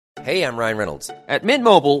Hey, I'm Ryan Reynolds. At Mint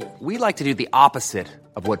Mobile, we like to do the opposite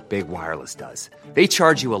of what Big Wireless does. They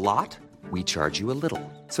charge you a lot, we charge you a little.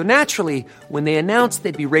 So naturally, when they announced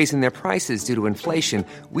they'd be raising their prices due to inflation,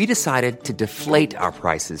 we decided to deflate our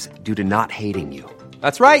prices due to not hating you.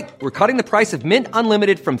 That's right. We're cutting the price of Mint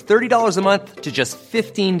Unlimited from $30 a month to just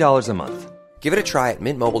 $15 a month. Give it a try at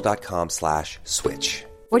mintmobile.com/switch.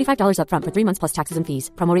 $45 up front for 3 months plus taxes and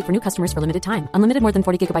fees. Promo rate for new customers for limited time. Unlimited more than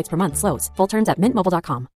 40 gigabytes per month. Slows full terms at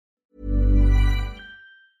mintmobile.com.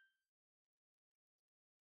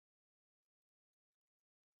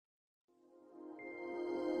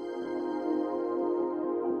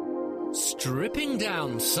 Stripping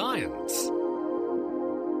down science.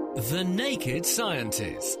 The Naked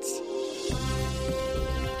Scientists.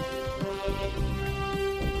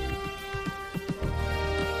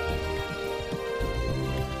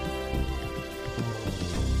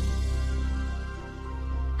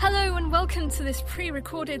 Hello and welcome to this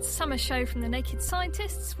pre-recorded summer show from the Naked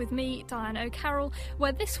Scientists with me, Diane O'Carroll,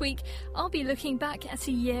 where this week I'll be looking back at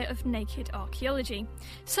a year of naked archaeology.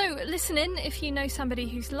 So listen in if you know somebody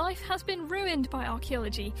whose life has been ruined by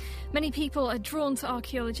archaeology. Many people are drawn to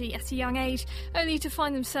archaeology at a young age, only to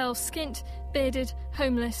find themselves skint, bearded,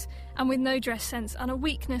 homeless, and with no dress sense and a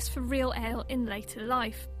weakness for real ale in later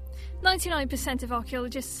life. 99% of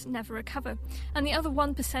archaeologists never recover, and the other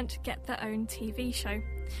 1% get their own TV show.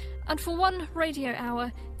 And for one radio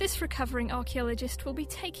hour, this recovering archaeologist will be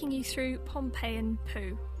taking you through Pompeian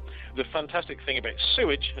poo. The fantastic thing about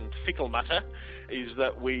sewage and fecal matter is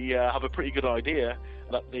that we have a pretty good idea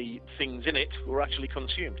that the things in it were actually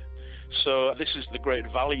consumed. So this is the great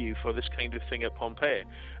value for this kind of thing at Pompeii.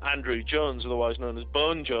 Andrew Jones, otherwise known as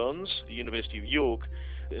Bone Jones, the University of York,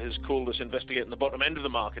 has called us investigating the bottom end of the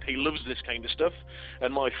market. He loves this kind of stuff,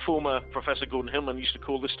 and my former Professor Gordon Hillman used to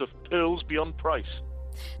call this stuff pearls beyond price.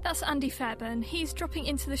 That's Andy Fairburn. He's dropping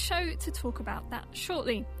into the show to talk about that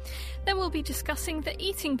shortly. Then we'll be discussing the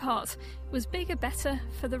eating part. Was bigger better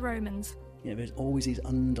for the Romans? You know, there's always these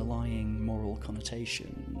underlying moral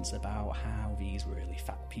connotations about how these really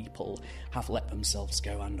fat people have let themselves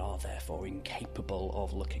go and are therefore incapable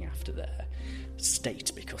of looking after their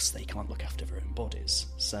state because they can't look after their own bodies.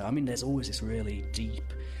 So, I mean, there's always this really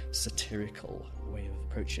deep, satirical way of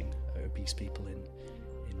approaching obese people in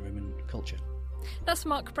Roman culture. That's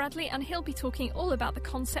Mark Bradley, and he'll be talking all about the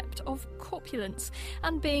concept of corpulence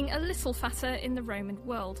and being a little fatter in the Roman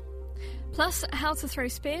world. Plus, how to throw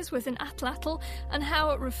spears with an atlatl, and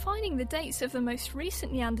how refining the dates of the most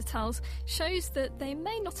recent Neanderthals shows that they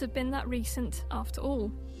may not have been that recent after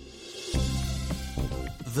all.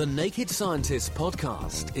 The Naked Scientists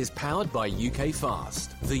podcast is powered by UK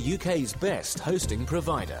Fast, the UK's best hosting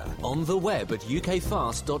provider. On the web at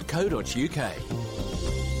ukfast.co.uk.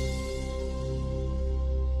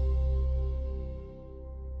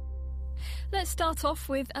 Let's start off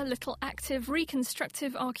with a little active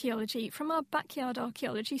reconstructive archaeology from our Backyard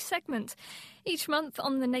Archaeology segment. Each month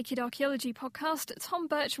on the Naked Archaeology podcast, Tom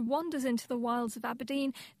Birch wanders into the wilds of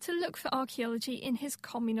Aberdeen to look for archaeology in his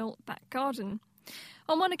communal back garden.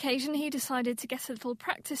 On one occasion, he decided to get a little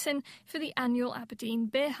practice in for the annual Aberdeen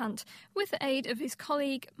beer hunt, with the aid of his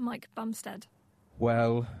colleague Mike Bumstead.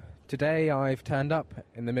 Well, today I've turned up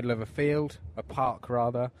in the middle of a field, a park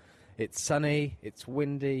rather. It's sunny, it's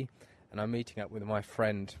windy, and I'm meeting up with my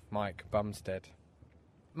friend Mike Bumstead.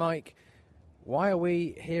 Mike, why are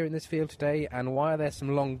we here in this field today, and why are there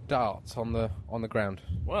some long darts on the ground?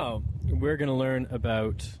 Well, we're going to learn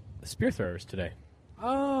about spear throwers today.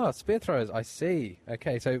 Ah, spear throwers, I see.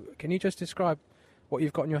 Okay, so can you just describe what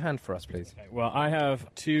you've got in your hand for us, please? Okay, well, I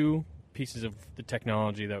have two pieces of the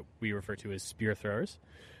technology that we refer to as spear throwers.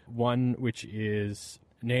 One which is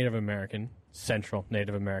Native American, Central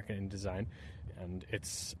Native American in design, and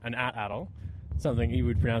it's an atlatl, something you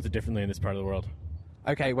would pronounce it differently in this part of the world.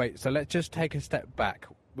 Okay, wait, so let's just take a step back.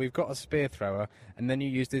 We've got a spear thrower, and then you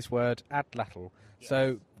use this word atlatl. Yes.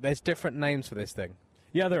 So there's different names for this thing.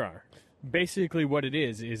 Yeah, there are. Basically what it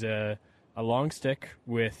is a long stick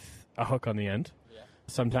with a hook on the end. Yeah.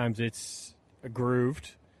 Sometimes it's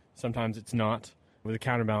grooved, sometimes it's not, with a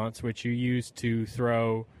counterbalance, which you use to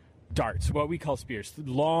throw darts, what we call spears,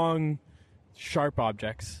 long, sharp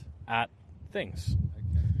objects at things.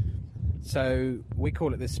 Okay. So we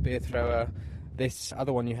call it the spear thrower. This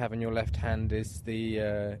other one you have in your left hand is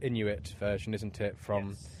the Inuit version, isn't it,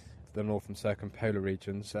 from the northern circumpolar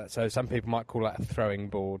regions. So some people might call that a throwing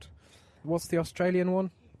board. What's the Australian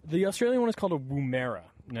one? The Australian one is called a woomera.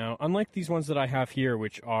 Now, unlike these ones that I have here,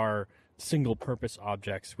 which are single-purpose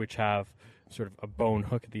objects, which have sort of a bone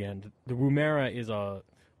hook at the end, the woomera is a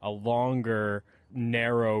longer,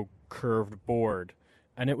 narrow, curved board.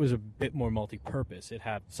 and it was a bit more multi-purpose. It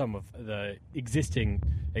had some of the existing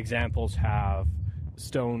examples have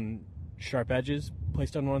stone sharp edges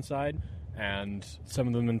placed on one side, and some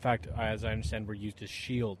of them, in fact, as I understand, were used as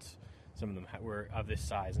shields. Some of them were of this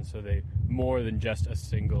size, and so they more than just a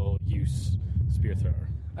single-use spear thrower.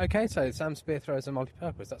 Okay, so some spear throwers are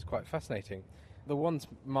multi-purpose. That's quite fascinating. The ones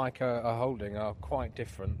Mike are holding are quite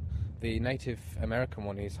different. The Native American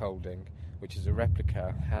one he's holding, which is a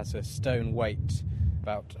replica, has a stone weight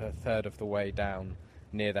about a third of the way down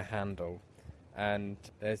near the handle. And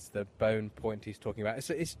there's the bone point he's talking about.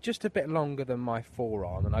 It's just a bit longer than my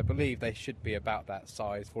forearm, and I believe they should be about that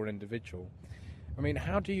size for an individual. I mean,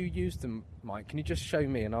 how do you use them, Mike? Can you just show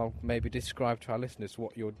me, and I'll maybe describe to our listeners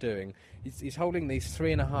what you're doing? He's holding these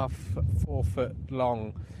 3.5, 4 foot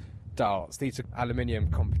long darts. These are aluminium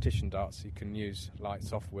competition darts. You can use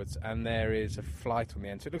lights offwards, and there is a flight on the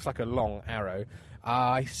end, so it looks like a long arrow.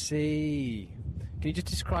 I see. Can you just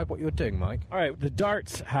describe what you're doing, Mike? All right, the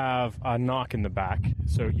darts have a knock in the back,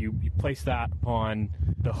 so you place that upon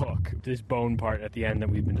the hook, this bone part at the end that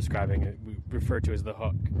we've been describing, we refer to as the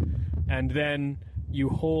hook. And then you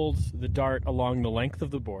hold the dart along the length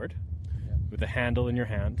of the board with the handle in your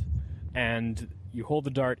hand, and you hold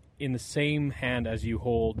the dart in the same hand as you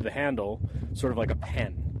hold the handle, sort of like a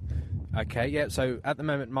pen. Okay, yeah, so at the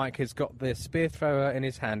moment Mike has got the spear thrower in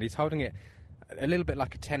his hand. He's holding it a little bit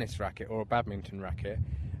like a tennis racket or a badminton racket,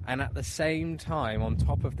 and at the same time, on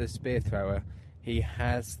top of the spear thrower, he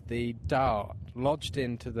has the dart lodged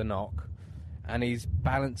into the nock, and he's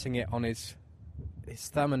balancing it on his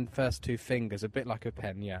thumb and first 2 fingers, a bit like a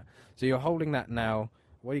pen, yeah. So you're holding that now.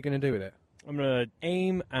 What are you going to do with it? I'm going to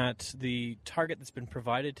aim at the target that's been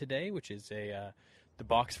provided today, which is the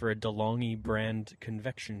box for a DeLonghi brand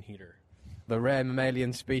convection heater. The rare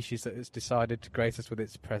mammalian species that has decided to grace us with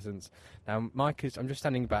its presence. Now, Mike I'm just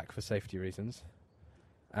standing back for safety reasons.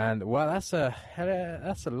 And, well, that's a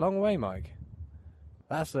long way, Mike.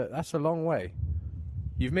 That's a long way.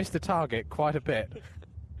 You've missed the target quite a bit.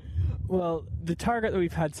 Well, the target that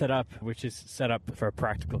we've had set up, which is set up for a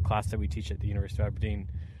practical class that we teach at the University of Aberdeen,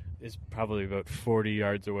 is probably about 40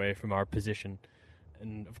 yards away from our position.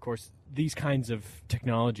 And, of course, these kinds of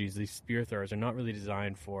technologies, these spear throwers, are not really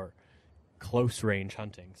designed for close-range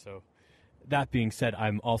hunting. So, that being said,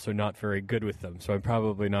 I'm also not very good with them, so I'm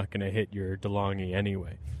probably not going to hit your DeLonghi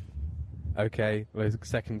anyway. Okay, well,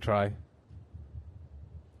 second try.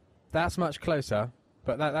 That's much closer,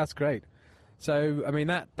 but that's great. So, I mean,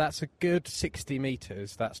 that's a good 60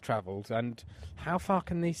 metres that's travelled. And how far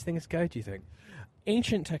can these things go, do you think?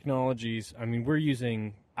 Ancient technologies, I mean, we're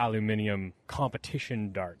using aluminium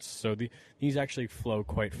competition darts. So these actually flow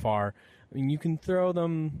quite far. I mean, you can throw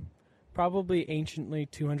them probably anciently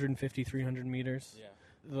 250, 300 meters. Yeah.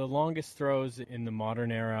 The longest throws in the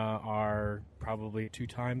modern era are probably 2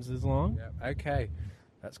 times as long. Yeah. Okay,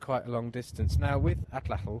 that's quite a long distance. Now, with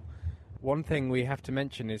Atlatl, one thing we have to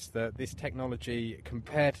mention is that this technology,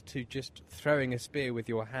 compared to just throwing a spear with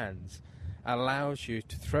your hands, allows you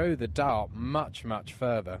to throw the dart much, much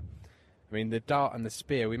further. I mean, the dart and the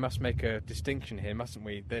spear, we must make a distinction here, mustn't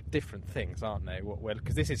we? They're different things, aren't they?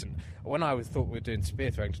 Because this isn't... When I thought we were doing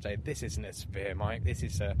spear throwing today, this isn't a spear, Mike. This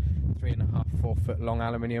is a 3.5, 4 foot long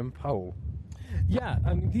aluminium pole. Yeah,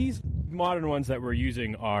 I mean, these modern ones that we're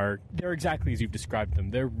using they're exactly as you've described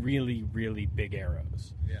them. They're really, really big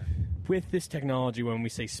arrows. Yeah. With this technology, when we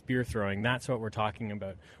say spear throwing, that's what we're talking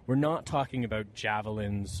about. We're not talking about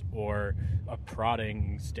javelins or a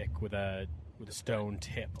prodding stick with a stone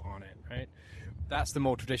tip on it, right? That's the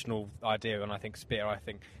more traditional idea when I think spear. I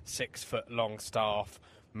think 6 foot long staff,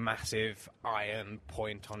 massive iron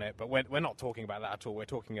point on it. But we're not talking about that at all. We're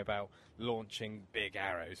talking about launching big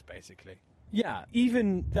arrows, basically. Yeah,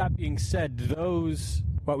 even that being said, those,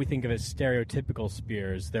 what we think of as stereotypical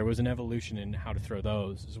spears, there was an evolution in how to throw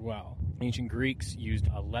those as well. Ancient Greeks used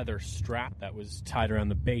a leather strap that was tied around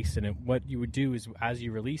the base, and what you would do is, as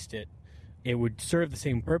you released it, it would serve the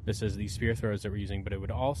same purpose as these spear throwers that we're using, but it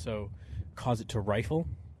would also cause it to rifle.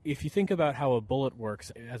 If you think about how a bullet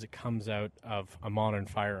works as it comes out of a modern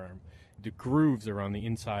firearm, the grooves are on the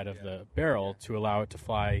inside of the barrel to allow it to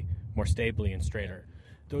fly more stably and straighter.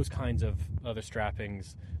 Those kinds of other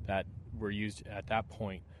strappings that were used at that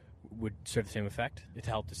point would serve the same effect. It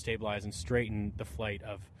helped to stabilize and straighten the flight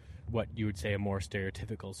of what you would say a more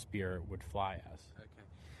stereotypical spear would fly as. Okay.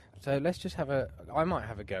 So let's just I might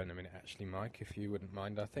have a go in a minute, actually, Mike, if you wouldn't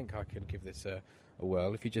mind. I think I could give this a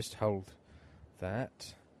whirl. If you just hold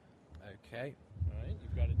that. Okay. All right,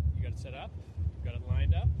 you got it set up. You've got it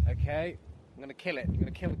lined up. Okay. I'm going to kill it. I'm going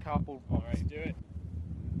to kill the cardboard box. All right, do it.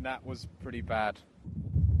 That was pretty bad.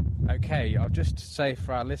 Okay, I'll just say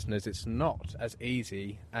for our listeners, it's not as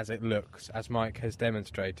easy as it looks, as Mike has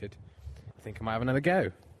demonstrated. I think I might have another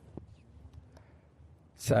go.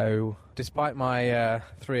 So, despite my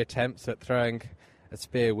 3 attempts at throwing a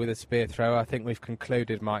spear with a spear thrower, I think we've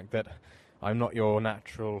concluded, Mike, that I'm not your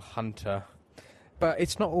natural hunter. But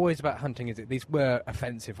it's not always about hunting, is it? These were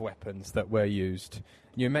offensive weapons that were used.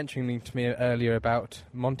 You were mentioning to me earlier about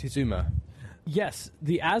Montezuma. Yes,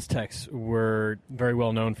 the Aztecs were very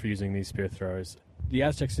well known for using these spear throwers. The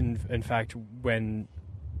Aztecs, in fact, when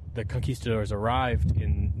the conquistadors arrived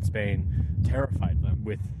in Spain, terrified them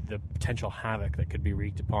with the potential havoc that could be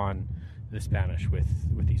wreaked upon the Spanish with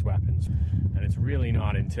these weapons. And it's really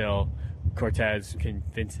not until Cortez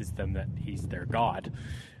convinces them that he's their god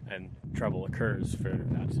and trouble occurs for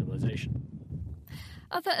that civilization.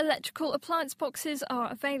 Other electrical appliance boxes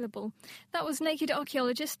are available. That was naked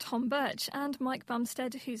archaeologist Tom Birch and Mike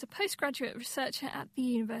Bumstead, who's a postgraduate researcher at the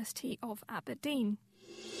University of Aberdeen.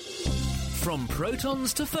 From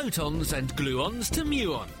protons to photons and gluons to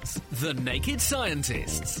muons, the Naked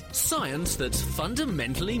Scientists. Science that's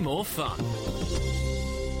fundamentally more fun.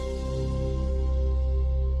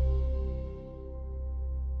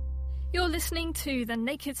 You're listening to The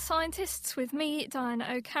Naked Scientists with me, Diana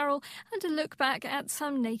O'Carroll, and a look back at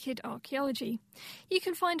some naked archaeology. You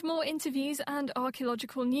can find more interviews and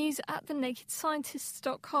archaeological news at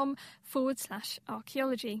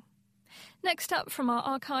thenakedscientists.com/archaeology. Next up from our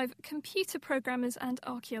archive, computer programmers and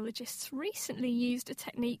archaeologists recently used a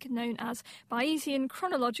technique known as Bayesian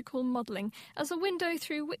chronological modelling as a window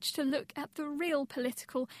through which to look at the real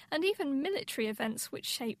political and even military events which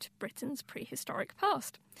shaped Britain's prehistoric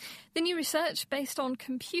past. The new research, based on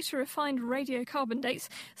computer-refined radiocarbon dates,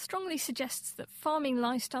 strongly suggests that farming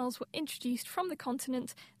lifestyles were introduced from the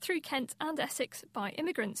continent through Kent and Essex by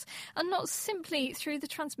immigrants, and not simply through the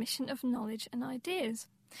transmission of knowledge and ideas.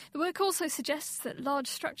 The work also suggests that large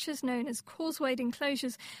structures known as causewayed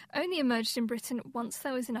enclosures only emerged in Britain once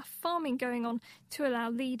there was enough farming going on to allow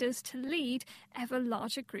leaders to lead ever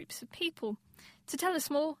larger groups of people. To tell us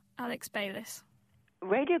more, Alex Bayliss.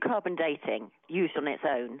 Radiocarbon dating, used on its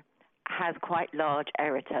own, has quite large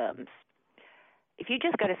error terms. If you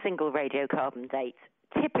just get a single radiocarbon date,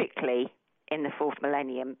 typically in the 4th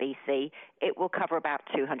millennium BC, it will cover about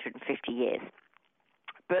 250 years.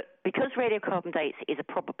 But because radiocarbon dates is a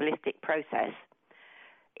probabilistic process,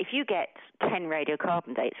 if you get 10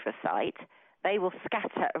 radiocarbon dates for a site, they will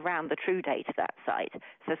scatter around the true date of that site.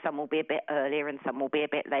 So some will be a bit earlier and some will be a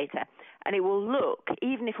bit later. And it will look,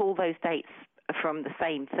 even if all those dates are from the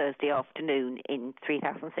same Thursday afternoon in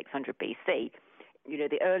 3600 BC,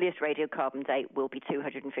 the earliest radiocarbon date will be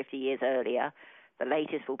 250 years earlier, the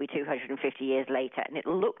latest will be 250 years later, and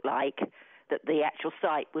it'll look like that the actual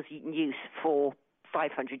site was in use for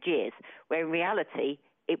 500 years, where in reality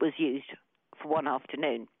it was used for one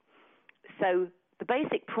afternoon. So the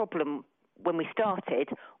basic problem when we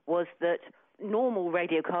started was that normal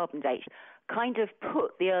radiocarbon dates kind of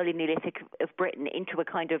put the early Neolithic of Britain into a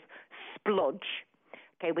kind of splodge.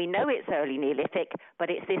 Okay, we know it's early Neolithic, but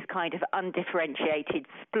it's this kind of undifferentiated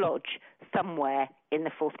splodge somewhere in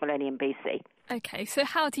the 4th millennium BC. Okay, so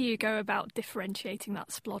how do you go about differentiating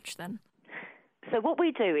that splodge then? So what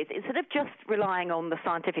we do is, instead of just relying on the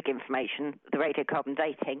scientific information, the radiocarbon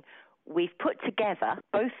dating, we've put together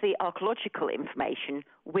both the archaeological information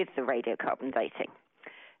with the radiocarbon dating.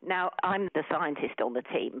 Now, I'm the scientist on the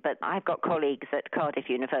team, but I've got colleagues at Cardiff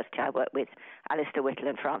University. I work with Alistair Whittle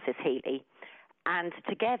and Francis Healy, and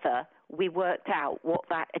together we worked out what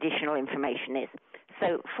that additional information is.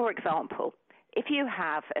 So, for example, if you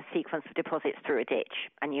have a sequence of deposits through a ditch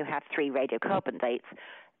and you have 3 radiocarbon dates,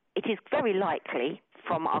 it is very likely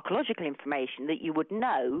from archaeological information that you would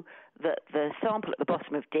know that the sample at the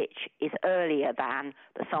bottom of ditch is earlier than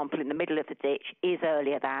the sample in the middle of the ditch is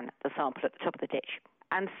earlier than the sample at the top of the ditch.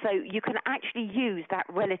 And so you can actually use that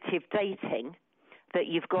relative dating that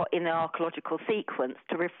you've got in the archaeological sequence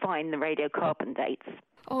to refine the radiocarbon dates.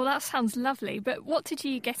 Oh, that sounds lovely. But what did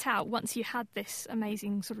you get out once you had this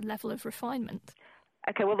amazing sort of level of refinement?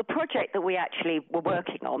 Okay, well, the project that we actually were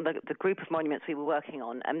working on, the group of monuments we were working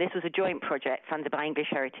on, and this was a joint project funded by English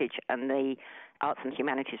Heritage and the Arts and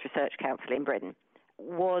Humanities Research Council in Britain,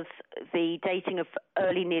 was the dating of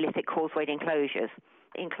early Neolithic causewayed enclosures.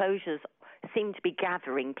 Enclosures seem to be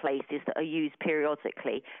gathering places that are used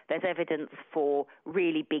periodically. There's evidence for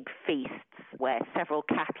really big feasts where several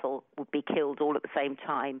cattle would be killed all at the same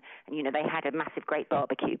time, and, they had a massive great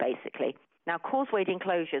barbecue, basically. Now, causewayed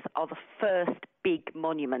enclosures are the first big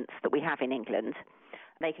monuments that we have in England.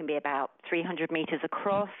 They can be about 300 metres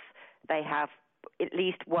across. They have at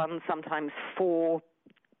least 1, sometimes 4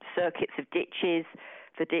 circuits of ditches.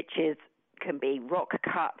 The ditches can be rock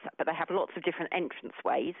cut, but they have lots of different entrance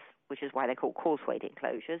ways, which is why they're called causewayed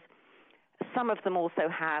enclosures. Some of them also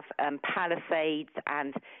have palisades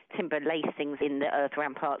and timber lacings in the earth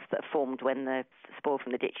ramparts that are formed when the spoil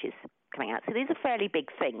from the ditches coming out. So these are fairly big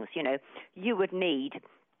things. You know, you would need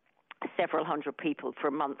several hundred people for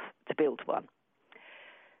a month to build one.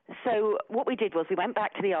 So what we did was we went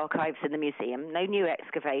back to the archives in the museum, no new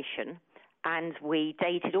excavation, and we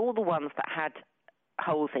dated all the ones that had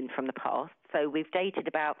holes in from the past. So we've dated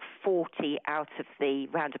about 40 out of the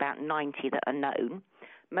round about 90 that are known,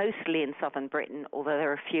 mostly in southern Britain, although there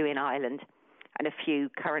are a few in Ireland and a few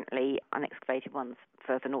currently unexcavated ones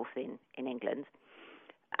further north in England.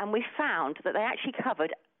 And we found that they actually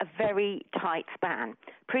covered a very tight span.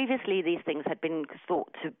 Previously, these things had been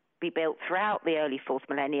thought to be built throughout the early 4th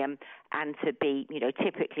millennium and to be, you know,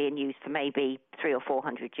 typically in use for maybe 300 or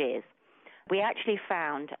 400 years. We actually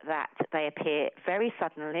found that they appear very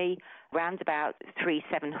suddenly, round about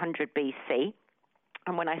 3700 BC.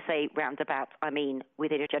 And when I say roundabout, I mean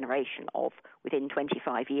within a generation of, within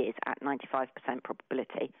 25 years at 95%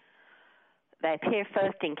 probability. They appear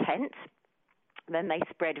first in Kent, then they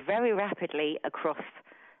spread very rapidly across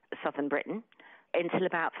southern Britain until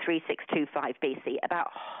about 3625 BC. About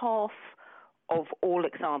half of all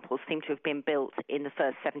examples seem to have been built in the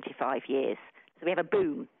first 75 years. So we have a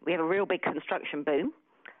boom. We have a real big construction boom.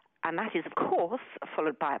 And that is, of course,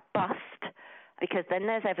 followed by a bust, because then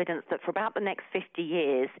there's evidence that for about the next 50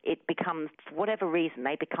 years, it becomes, for whatever reason,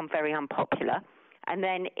 they become very unpopular. And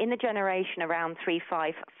then in the generation around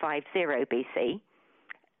 3550 BC,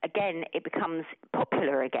 again, it becomes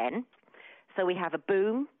popular again. So we have a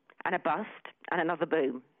boom and a bust and another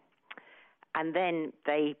boom. And then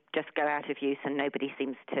they just go out of use and nobody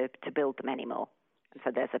seems to build them anymore. And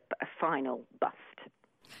so there's a final bust.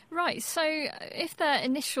 Right, so if the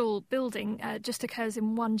initial building just occurs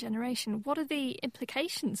in one generation, what are the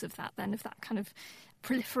implications of that then, of that kind of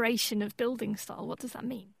proliferation of building style? What does that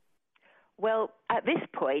mean? Well, at this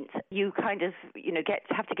point, you kind of,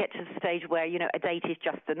 have to get to the stage where, a date is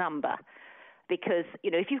just a number. Because,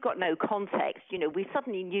 if you've got no context, we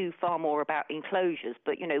suddenly knew far more about enclosures,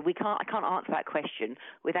 but, I can't answer that question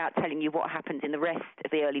without telling you what happened in the rest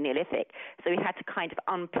of the early Neolithic. So we had to kind of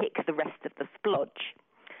unpick the rest of the splodge.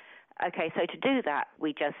 Okay, so to do that,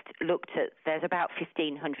 we just looked at, there's about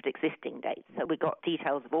 1,500 existing dates. So we got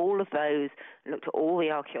details of all of those, looked at all the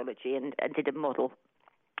archaeology and did a model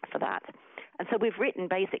for that. And so we've written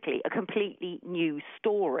basically a completely new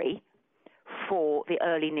story for the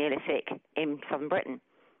early Neolithic in southern Britain.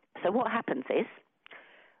 So what happens is,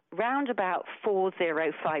 round about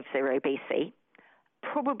 4050 BC,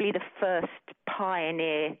 probably the first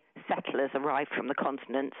pioneer settlers arrived from the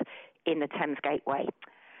continent in the Thames Gateway.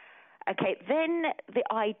 Okay, then the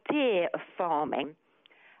idea of farming,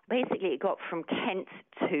 basically it got from Kent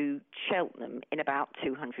to Cheltenham in about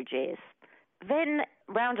 200 years. Then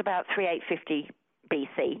round about 3850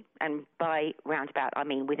 BC, and by roundabout I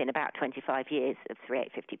mean within about 25 years of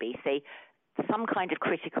 3850 BC, some kind of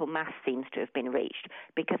critical mass seems to have been reached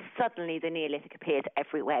because suddenly the Neolithic appears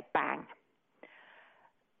everywhere, bang.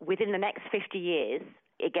 Within the next 50 years,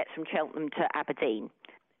 it gets from Cheltenham to Aberdeen.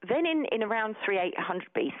 Then in around 3800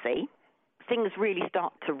 BC, things really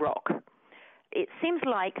start to rock. It seems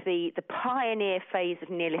like the pioneer phase of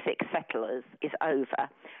Neolithic settlers is over,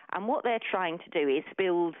 and what they're trying to do is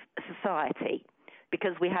build a society,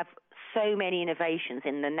 because we have so many innovations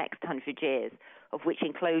in the next 100 years, of which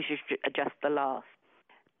enclosures are just the last.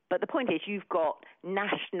 But the point is, you've got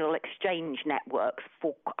national exchange networks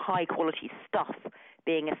for high-quality stuff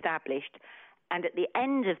being established, and at the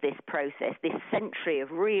end of this process, this century of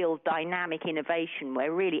real dynamic innovation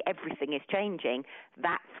where really everything is changing,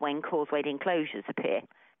 that's when causewayed enclosures appear.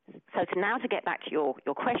 So to get back to your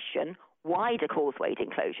question, why do causewayed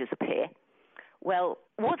enclosures appear? Well,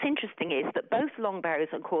 what's interesting is that both long barrows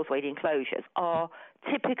and causewayed enclosures are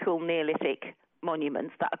typical Neolithic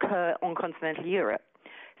monuments that occur on continental Europe.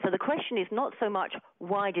 So the question is not so much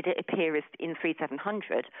why did it appear in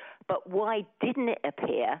 3700, but why didn't it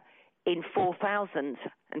appear in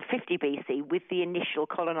 4050 BC with the initial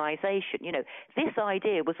colonization? This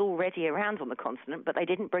idea was already around on the continent, but they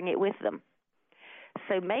didn't bring it with them.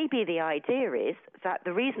 So maybe the idea is that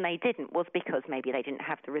the reason they didn't was because maybe they didn't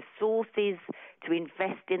have the resources to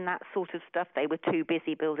invest in that sort of stuff. They were too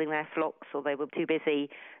busy building their flocks, or they were too busy,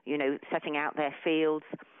 setting out their fields.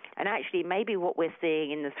 And actually, maybe what we're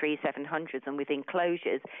seeing in the 3700s and with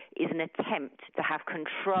enclosures is an attempt to have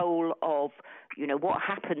control of, what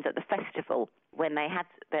happened at the festival when they had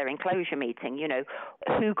their enclosure meeting,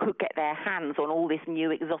 who could get their hands on all this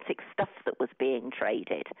new exotic stuff that was being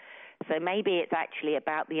traded. So maybe it's actually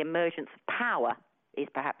about the emergence of power is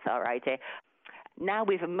perhaps our idea. Now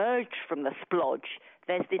we've emerged from the splodge,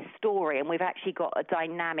 there's this story, and we've actually got a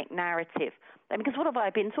dynamic narrative. Because what have I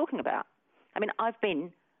been talking about? I've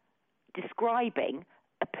been describing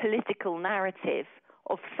a political narrative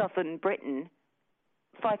of southern Britain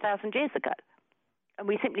 5,000 years ago. And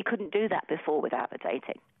we simply couldn't do that before without the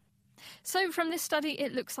dating. So from this study,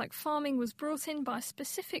 it looks like farming was brought in by a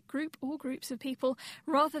specific group or groups of people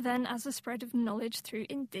rather than as a spread of knowledge through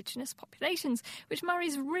indigenous populations, which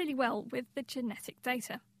marries really well with the genetic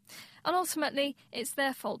data. And ultimately, it's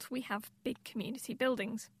their fault we have big community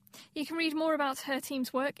buildings. You can read more about her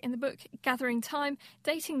team's work in the book Gathering Time,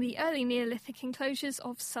 dating the early Neolithic enclosures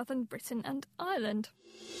of southern Britain and Ireland.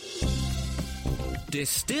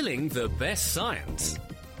 Distilling the best science.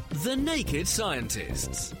 The Naked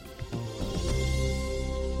Scientists.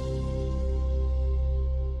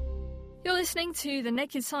 You're listening to The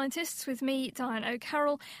Naked Scientists with me, Diane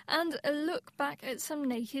O'Carroll, and a look back at some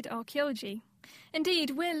naked archaeology.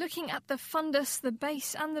 Indeed, we're looking at the fundus, the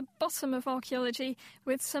base and the bottom of archaeology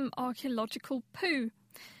with some archaeological poo.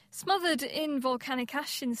 Smothered in volcanic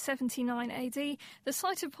ash in 79 AD, the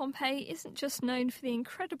site of Pompeii isn't just known for the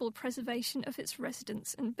incredible preservation of its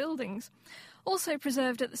residents and buildings. Also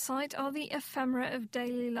preserved at the site are the ephemera of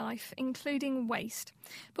daily life, including waste.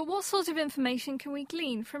 But what sort of information can we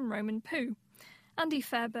glean from Roman poo? Andy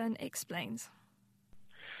Fairburn explains.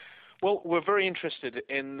 Well, we're very interested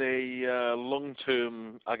in the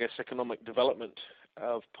long-term, economic development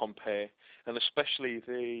of Pompeii, and especially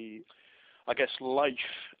the life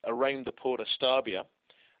around the Porta Stabia,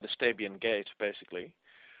 the Stabian Gate, basically,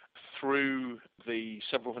 through the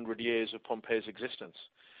several hundred years of Pompeii's existence.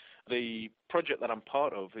 The project that I'm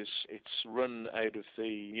part of it's run out of the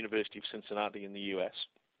University of Cincinnati in the US,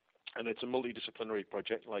 and it's a multidisciplinary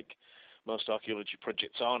project like most archaeology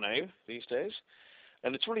projects are now these days.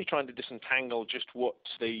 And it's really trying to disentangle just what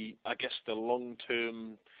the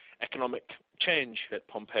long-term economic change at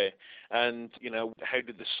Pompeii, and how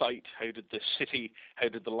did the site, how did the city, how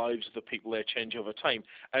did the lives of the people there change over time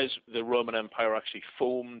as the Roman Empire actually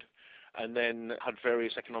formed and then had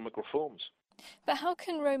various economic reforms. But how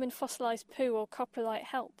can Roman fossilised poo or coprolite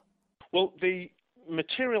help? Well, the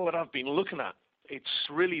material that I've been looking at, it's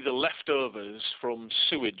really the leftovers from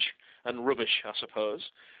sewage and rubbish, I suppose.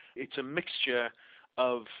 It's a mixture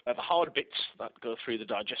of the hard bits that go through the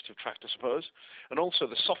digestive tract, I suppose, and also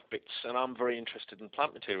the soft bits. And I'm very interested in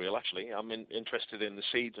plant material, actually. I'm interested in the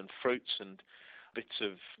seeds and fruits and bits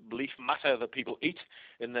of leaf matter that people eat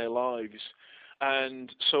in their lives.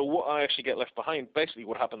 And so what I actually get left behind, basically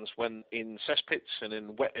what happens when in cesspits and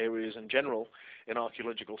in wet areas in general, in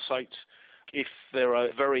archaeological sites, if there are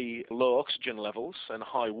very low oxygen levels and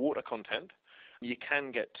high water content, you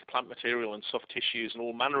can get plant material and soft tissues and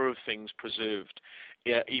all manner of things preserved,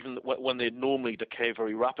 even when they normally decay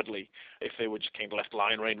very rapidly, if they were just kind of left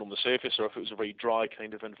lying around on the surface or if it was a very dry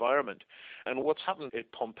kind of environment. And what's happened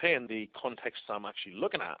at Pompeii, in the context I'm actually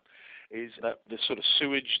looking at, is that the sort of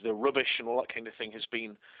sewage, the rubbish and all that kind of thing has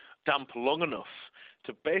been damp long enough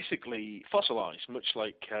to basically fossilize, much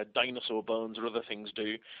like dinosaur bones or other things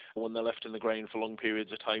do when they're left in the ground for long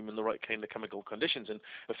periods of time in the right kind of chemical conditions. And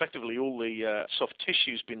effectively all the soft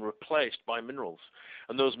tissue's been replaced by minerals.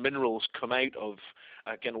 And those minerals come out of,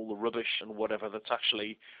 again, all the rubbish and whatever that's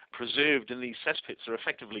actually preserved in these cesspits. They're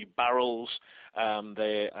effectively barrels,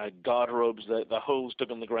 they're garderobes, they're holes dug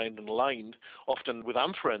on the ground and lined, often with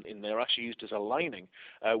amphora in there, actually used as a lining,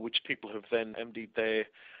 which people have then emptied their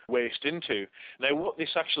waste into. Now, what this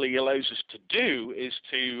actually allows us to do is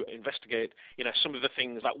to investigate, some of the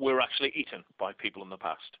things that were actually eaten by people in the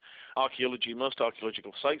past. Archaeology, most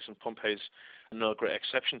archaeological sites, and Pompeii's no great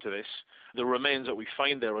exception to this, the remains that we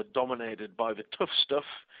find there are dominated by the tough stuff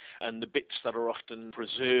and the bits that are often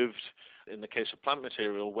preserved, in the case of plant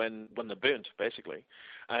material, when they're burnt, basically.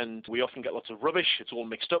 And we often get lots of rubbish, it's all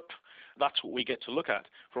mixed up. That's what we get to look at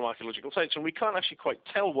from archaeological sites. And we can't actually quite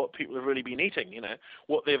tell what people have really been eating,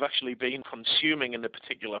 what they've actually been consuming in a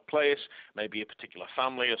particular place, maybe a particular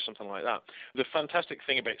family or something like that. The fantastic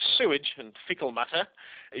thing about sewage and fecal matter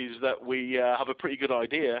is that we have a pretty good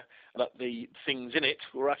idea that the things in it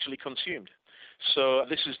were actually consumed. So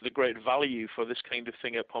this is the great value for this kind of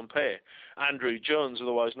thing at Pompeii. Andrew Jones,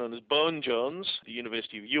 otherwise known as Bone Jones, the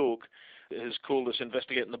University of York, has called us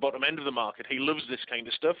investigating the bottom end of the market. He loves this kind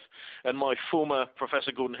of stuff. And my former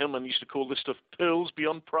Professor Gordon Hillman used to call this stuff pearls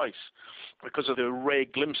beyond price because of the rare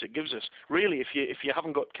glimpse it gives us. Really, if you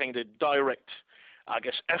haven't got kind of direct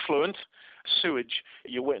effluent sewage,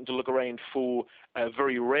 you're waiting to look around for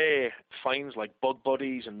very rare finds like bug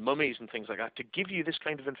bodies and mummies and things like that to give you this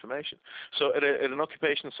kind of information. So at an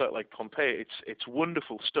occupation site like Pompeii, it's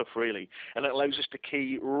wonderful stuff, really, and it allows us to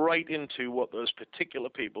key right into what those particular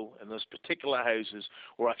people in those particular houses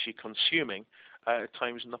were actually consuming at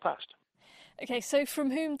times in the past. Okay, so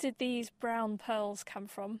from whom did these brown pearls come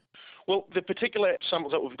from? Well, the particular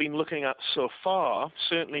samples that we've been looking at so far,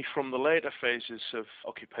 certainly from the later phases of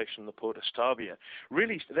occupation in the Port of Stabia,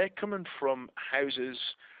 really they're coming from houses,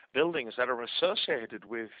 buildings that are associated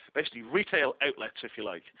with basically retail outlets, if you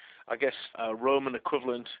like. I guess a Roman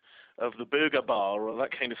equivalent of the burger bar or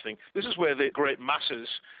that kind of thing. This is where the great masses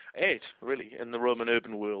ate, really, in the Roman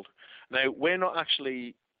urban world. Now, we're not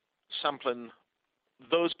actually sampling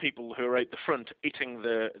those people who are out the front eating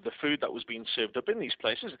the food that was being served up in these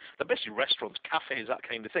places. They're basically restaurants, cafes, that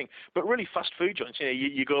kind of thing, but really fast food joints.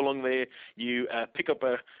 You go along there, you pick up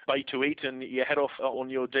a bite to eat, and you head off on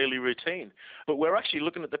your daily routine. But we're actually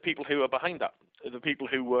looking at the people who are behind that, the people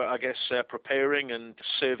who were, preparing and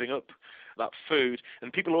serving up that food,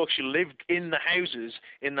 and people who actually lived in the houses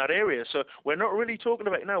in that area. So we're not really talking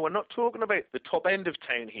about the top end of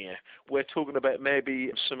town here. We're talking about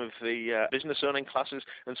maybe some of the business owning classes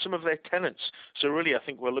and some of their tenants. So really, I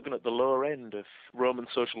think we're looking at the lower end of Roman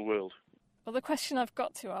social world. Well, the question I've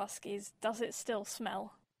got to ask is, does it still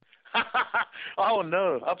smell? Oh,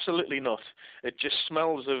 no, absolutely not. It just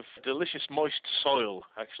smells of delicious, moist soil,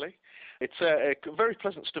 actually. It's very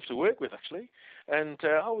pleasant stuff to work with, actually, and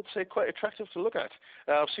I would say quite attractive to look at.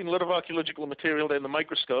 I've seen a lot of archaeological material down the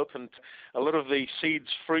microscope, and a lot of the seeds,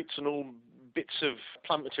 fruits, and all bits of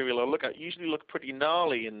plant material I look at usually look pretty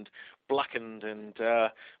gnarly and blackened, and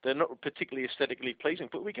they're not particularly aesthetically pleasing,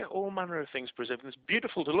 but we get all manner of things preserved, and it's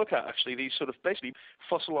beautiful to look at, actually, these sort of basically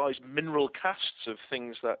fossilized mineral casts of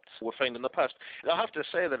things that were found in the past. I have to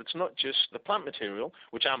say that it's not just the plant material,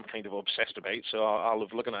 which I'm kind of obsessed about, so I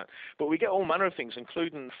love looking at, but we get all manner of things,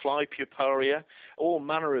 including fly puparia, all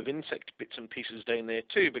manner of insect bits and pieces down there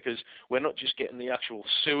too, because we're not just getting the actual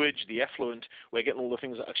sewage, the effluent, we're getting all the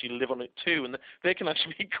things that actually live on it too, and they can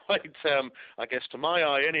actually be quite, I guess to my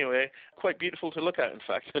eye anyway, quite beautiful to look at, in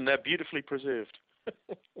fact, and they're beautifully preserved.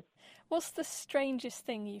 What's the strangest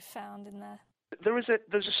thing you've found in there? There's a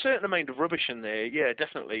certain amount of rubbish in there, yeah,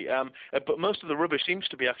 definitely. But most of the rubbish seems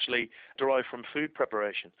to be actually derived from food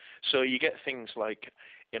preparation. So you get things like,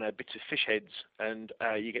 bits of fish heads, and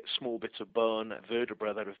you get small bits of bone,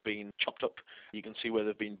 vertebra that have been chopped up. You can see where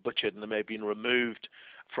they've been butchered and they may have been removed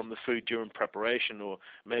from the food during preparation, or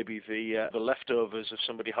maybe the leftovers of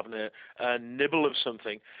somebody having a nibble of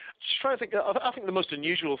something. Just trying to think. I think the most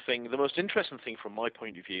unusual thing, the most interesting thing from my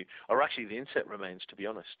point of view, are actually the insect remains, to be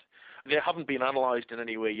honest. They haven't been analysed in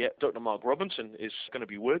any way yet. Dr. Mark Robinson is going to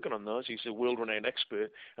be working on those. He's a world-renowned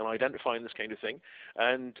expert in identifying this kind of thing.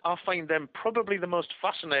 And I find them probably the most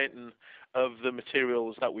fascinating of the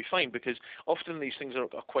materials that we find, because often these things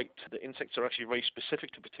the insects are actually very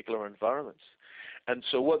specific to particular environments. And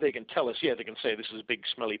so what they can tell us, they can say this is a big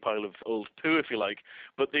smelly pile of old poo, if you like,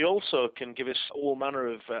 but they also can give us all manner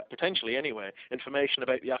of, potentially anyway, information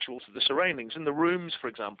about the surroundings. In the rooms, for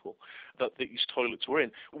example, that these toilets were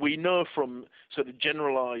in. We know from sort of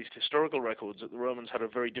generalized historical records that the Romans had a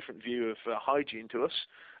very different view of hygiene to us.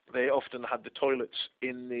 They often had the toilets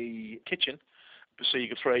in the kitchen, so you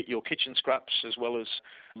could throw out your kitchen scraps as well as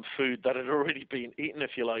food that had already been eaten,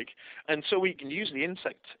 if you like. And so we can use the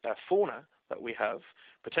insect fauna that we have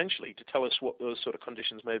potentially to tell us what those sort of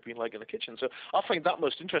conditions may have been like in the kitchen. So I find that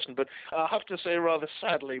most interesting, but I have to say rather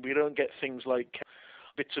sadly we don't get things like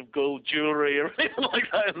bits of gold jewellery or anything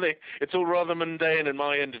like that. It's all rather mundane in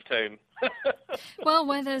my end of town. Well,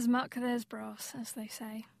 where there's muck, there's brass, as they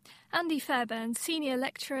say. Andy Fairbairn, Senior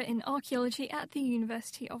Lecturer in Archaeology at the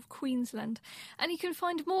University of Queensland. And you can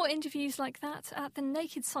find more interviews like that at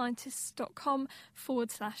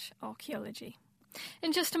thenakedscientists.com/archaeology.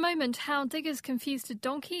 In just a moment, how diggers confused a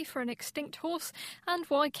donkey for an extinct horse, and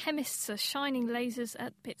why chemists are shining lasers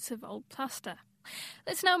at bits of old plaster.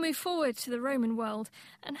 Let's now move forward to the Roman world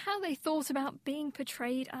and how they thought about being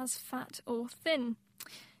portrayed as fat or thin.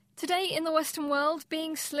 Today in the Western world,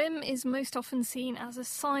 being slim is most often seen as a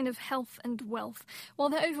sign of health and wealth, while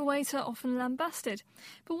the overweight are often lambasted.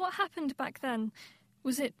 But what happened back then?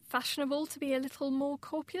 Was it fashionable to be a little more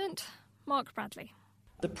corpulent? Mark Bradley.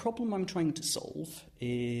 The problem I'm trying to solve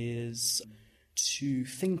is to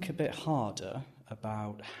think a bit harder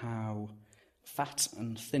about how fat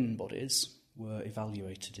and thin bodies were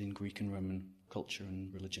evaluated in Greek and Roman culture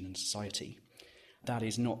and religion and society. That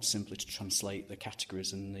is not simply to translate the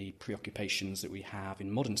categories and the preoccupations that we have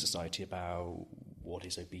in modern society about what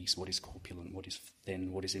is obese, what is corpulent, what is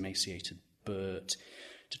thin, what is emaciated, but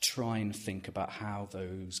to try and think about how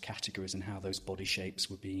those categories and how those body shapes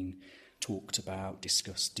were being talked about,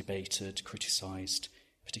 discussed, debated, criticised,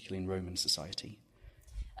 particularly in Roman society.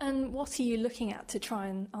 And what are you looking at to try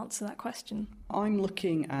and answer that question? I'm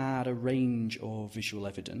looking at a range of visual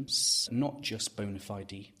evidence, not just bona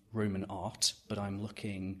fide Roman art, but I'm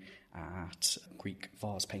looking at Greek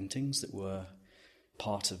vase paintings that were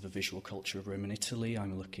part of the visual culture of Roman Italy.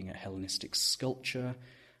 I'm looking at Hellenistic sculpture.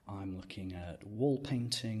 I'm looking at wall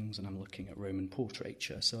paintings, and I'm looking at Roman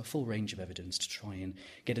portraiture. So a full range of evidence to try and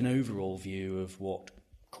get an overall view of what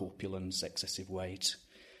corpulence, excessive weight,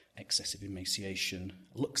 excessive emaciation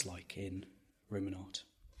looks like in Roman art.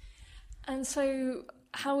 And so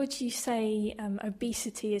how would you say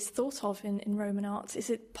obesity is thought of in Roman art? Is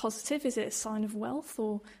it positive? Is it a sign of wealth,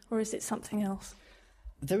 or is it something else?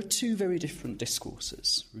 There are two very different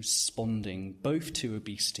discourses responding both to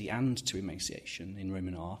obesity and to emaciation in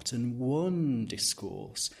Roman art, and one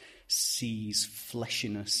discourse sees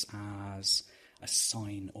fleshiness as a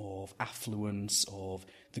sign of affluence, of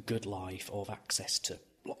the good life, of access to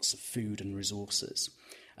lots of food and resources.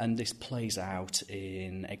 And this plays out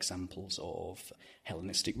in examples of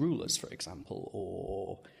Hellenistic rulers, for example,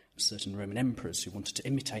 or certain Roman emperors who wanted to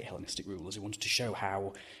imitate Hellenistic rulers, who wanted to show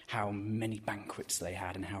how many banquets they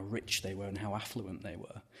had and how rich they were and how affluent they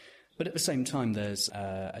were. But at the same time, there's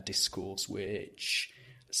a discourse which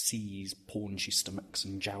sees paunchy stomachs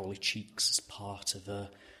and jowly cheeks as part of a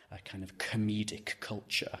kind of comedic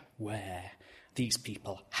culture where these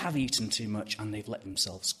people have eaten too much and they've let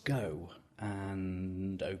themselves go.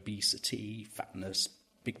 And obesity, fatness,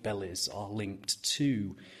 big bellies are linked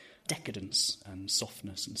to decadence and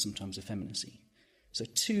softness and sometimes effeminacy. So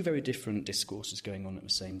two very different discourses going on at the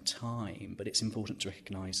same time, but it's important to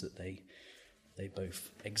recognise that they both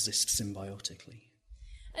exist symbiotically.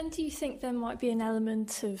 And do you think there might be an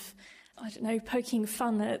element of, I don't know, poking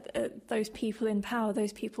fun at those people in power,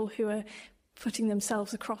 those people who are putting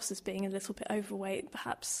themselves across as being a little bit overweight,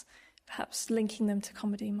 perhaps linking them to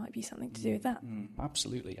comedy might be something to do with that?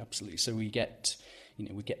 Absolutely. So we get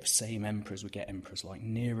the same emperors. We get emperors like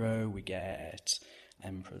Nero. We get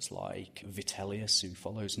emperors like Vitellius, who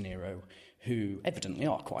follows Nero, who evidently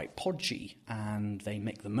are quite podgy, and they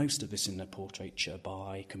make the most of this in their portraiture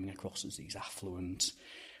by coming across as these affluent,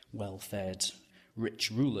 well-fed,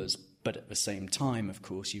 rich rulers. But at the same time, of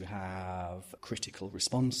course, you have critical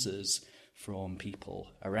responses from people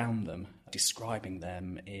around them, describing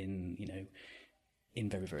them in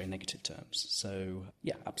very, very negative terms. So,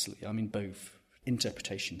 yeah, absolutely. I mean, both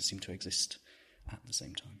interpretations seem to exist at the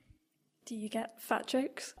same time. Do you get fat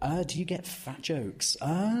jokes? Do you get fat jokes?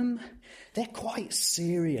 They're quite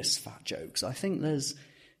serious fat jokes. I think there's...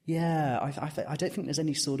 Yeah, I don't think there's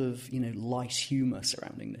any sort of, light humour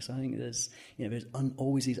surrounding this. I think there's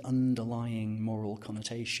always these underlying moral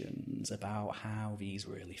connotations about how these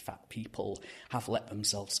really fat people have let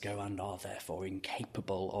themselves go and are therefore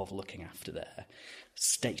incapable of looking after their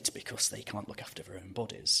state because they can't look after their own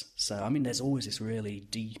bodies. So, I mean, there's always this really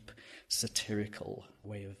deep, satirical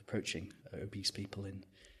way of approaching obese people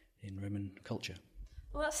in Roman culture.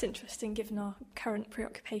 Well, that's interesting, given our current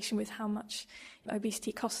preoccupation with how much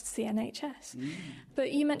obesity costs the NHS.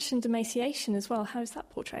 But you mentioned emaciation as well. How is that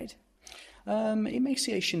portrayed?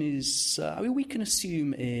 Emaciation is... we can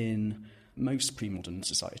assume in most pre-modern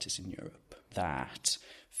societies in Europe that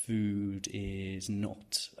food is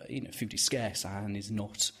not... food is scarce and is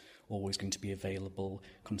not always going to be available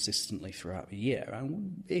consistently throughout the year.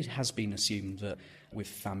 And it has been assumed that with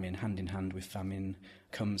famine, hand in hand with famine,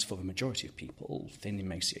 comes for the majority of people, thin,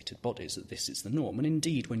 emaciated bodies, that this is the norm. And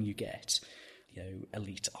indeed, when you get,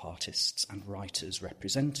 elite artists and writers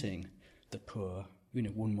representing the poor,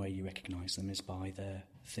 one way you recognise them is by their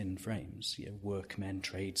thin frames. Workmen,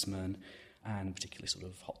 tradesmen, and particularly sort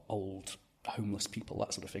of old homeless people,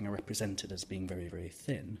 that sort of thing, are represented as being very, very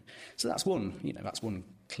thin. So that's one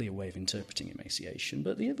clear way of interpreting emaciation.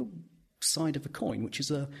 But the other side of the coin,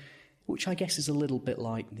 which I guess is a little bit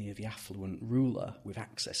like the affluent ruler with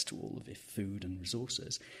access to all of the food and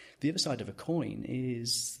resources. The other side of a coin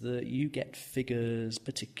is that you get figures,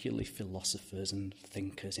 particularly philosophers and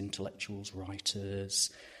thinkers, intellectuals, writers,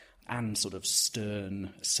 and sort of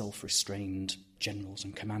stern, self-restrained generals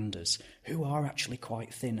and commanders who are actually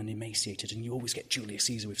quite thin and emaciated, and you always get Julius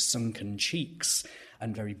Caesar with sunken cheeks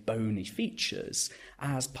and very bony features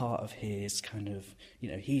as part of his kind of,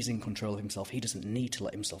 he's in control of himself. He doesn't need to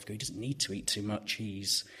let himself go. He doesn't need to eat too much.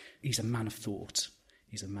 He's a man of thought.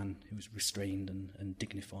 He's a man who's restrained and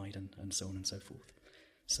dignified and so on and so forth.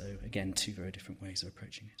 So, again, two very different ways of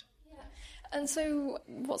approaching it. And so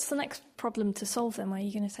what's the next problem to solve then? Where are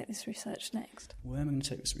you going to take this research next? Where am I going to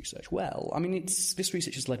take this research? Well, I mean, this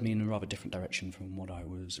research has led me in a rather different direction from what I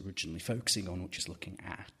was originally focusing on, which is looking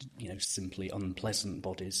at, simply unpleasant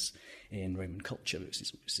bodies in Roman culture.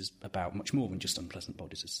 This is about much more than just unpleasant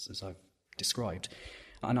bodies, as I've described.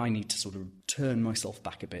 And I need to sort of turn myself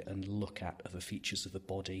back a bit and look at other features of the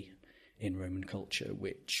body in Roman culture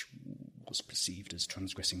which was perceived as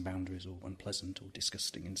transgressing boundaries or unpleasant or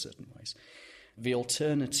disgusting in certain ways. The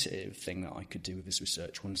alternative thing that I could do with this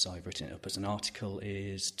research, once I've written it up as an article,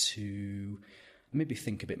 is to maybe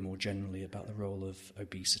think a bit more generally about the role of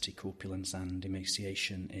obesity, corpulence and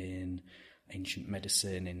emaciation in ancient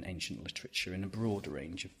medicine, in ancient literature, in a broader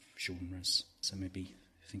range of genres. So maybe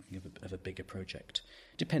thinking of a bigger project,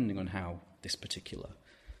 depending on how this particular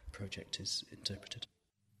project is interpreted.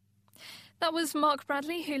 That was Mark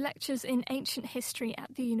Bradley, who lectures in ancient history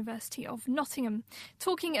at the University of Nottingham,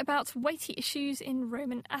 talking about weighty issues in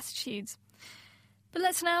Roman attitudes. But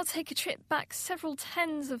let's now take a trip back several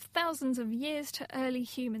tens of thousands of years to early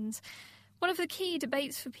humans. One of the key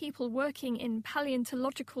debates for people working in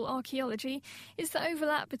paleontological archaeology is the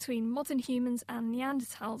overlap between modern humans and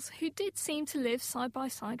Neanderthals, who did seem to live side by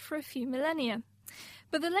side for a few millennia.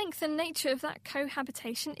 But the length and nature of that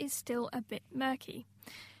cohabitation is still a bit murky.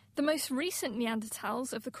 The most recent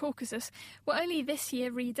Neanderthals of the Caucasus were only this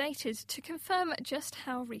year redated to confirm just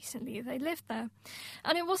how recently they lived there.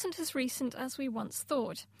 And it wasn't as recent as we once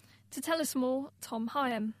thought. To tell us more, Tom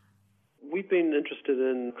Hyam. We've been interested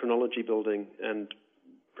in chronology building and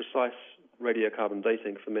precise radiocarbon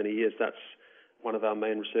dating for many years. That's one of our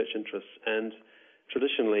main research interests. And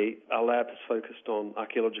traditionally, our lab has focused on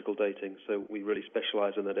archaeological dating, so we really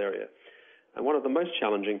specialize in that area. And one of the most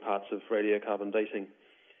challenging parts of radiocarbon dating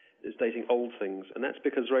is dating old things, and that's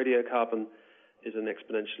because radiocarbon is an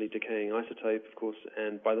exponentially decaying isotope, of course,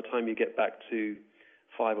 and by the time you get back to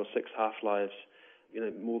 5 or 6 half-lives,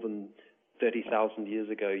 more than 30,000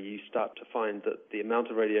 years ago, you start to find that the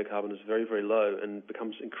amount of radiocarbon is very, very low and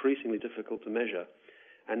becomes increasingly difficult to measure.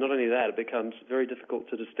 And not only that, it becomes very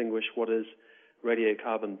difficult to distinguish what is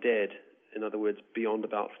radiocarbon dead, in other words, beyond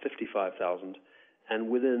about 55,000, and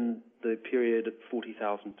within the period of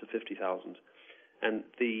 40,000 to 50,000. And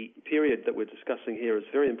the period that we're discussing here is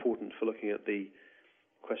very important for looking at the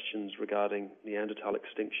questions regarding Neanderthal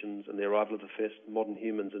extinctions and the arrival of the first modern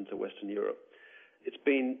humans into Western Europe. It's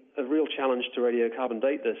been a real challenge to radiocarbon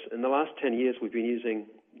date this. In the last 10 years, we've been using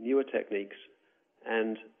newer techniques,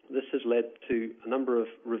 and this has led to a number of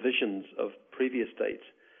revisions of previous dates,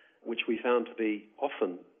 which we found to be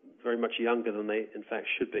often very much younger than they in fact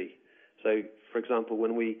should be. So, for example,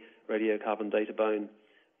 when we radiocarbon date a bone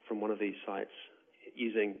from one of these sites,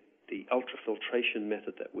 using the ultrafiltration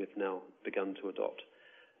method that we've now begun to adopt,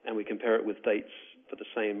 and we compare it with dates for the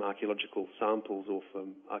same archaeological samples or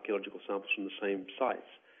from archaeological samples from the same sites,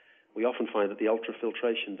 we often find that the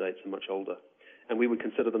ultrafiltration dates are much older. And we would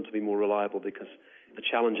consider them to be more reliable because the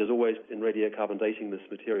challenge is always in radiocarbon dating this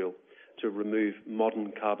material to remove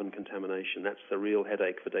modern carbon contamination. That's the real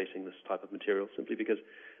headache for dating this type of material, simply because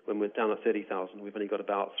when we're down at 30,000, we've only got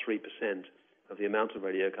about 3% of the amount of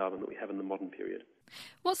radiocarbon that we have in the modern period.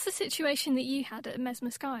 What's the situation that you had at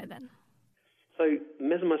Mesmerskaya then? So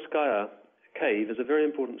Mesmerskaya cave is a very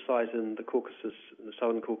important site in the Caucasus, in the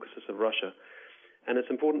southern Caucasus of Russia. And it's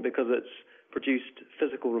important because it's produced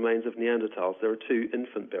physical remains of Neanderthals. There are 2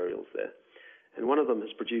 infant burials there. And one of them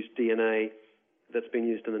has produced DNA that's been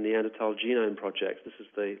used in the Neanderthal Genome Project. This is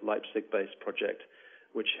the Leipzig-based project,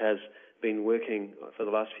 which has been working for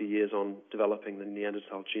the last few years on developing the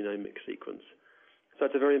Neanderthal genomic sequence. So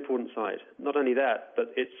it's a very important site. Not only that,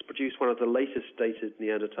 but it's produced one of the latest dated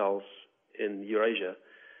Neanderthals in Eurasia,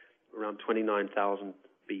 around 29,000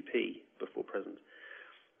 BP before present.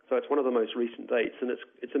 So it's one of the most recent dates, and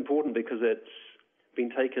it's important because it's been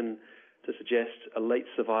taken to suggest a late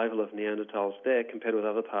survival of Neanderthals there compared with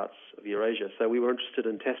other parts of Eurasia. So we were interested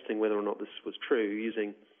in testing whether or not this was true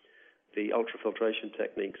using the ultrafiltration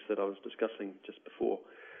techniques that I was discussing just before.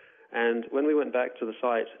 And when we went back to the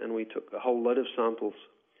site and we took a whole load of samples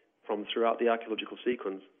from throughout the archaeological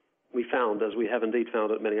sequence, we found, as we have indeed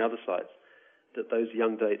found at many other sites, that those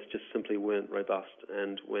young dates just simply weren't robust.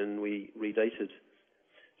 And when we redated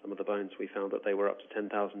some of the bones, we found that they were up to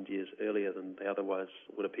 10,000 years earlier than they otherwise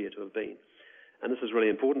would appear to have been. And this is really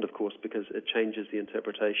important, of course, because it changes the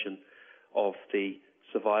interpretation of the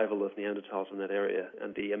survival of Neanderthals in that area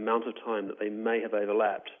and the amount of time that they may have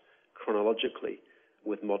overlapped chronologically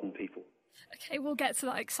with modern people. Okay, we'll get to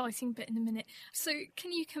that exciting bit in a minute. So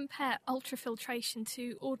can you compare ultrafiltration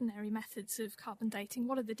to ordinary methods of carbon dating?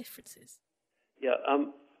 What are the differences? Yeah,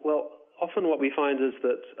 well, Often what we find is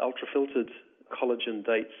that ultrafiltered collagen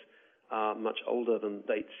dates are much older than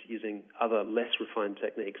dates using other less refined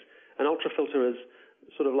techniques. An ultrafilter is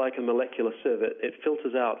sort of like a molecular sieve. It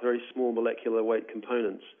filters out very small molecular weight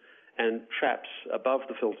components and traps above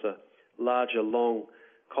the filter larger, long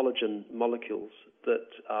collagen molecules that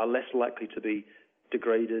are less likely to be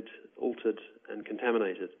degraded, altered, and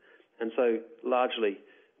contaminated. And so largely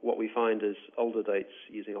what we find is older dates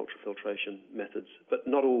using ultrafiltration methods, but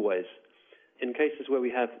not always. In cases where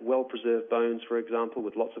we have well-preserved bones, for example,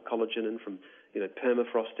 with lots of collagen in from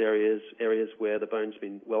permafrost areas where the bone's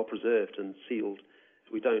been well-preserved and sealed,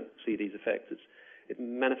 we don't see these effects. It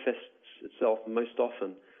manifests itself most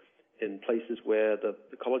often in places where the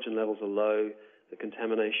collagen levels are low, the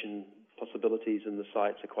contamination possibilities in the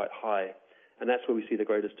sites are quite high, and that's where we see the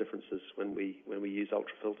greatest differences when we use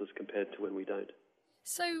ultrafilters compared to when we don't.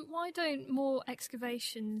 So why don't more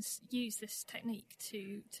excavations use this technique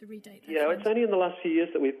to redate their Yeah, finds? it's only in the last few years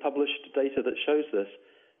that we've published data that shows this.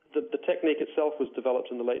 The technique itself was developed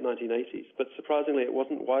in the late 1980s, but surprisingly it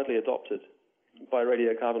wasn't widely adopted by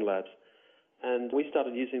radiocarbon labs. And we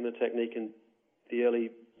started using the technique in the early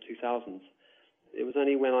 2000s. It was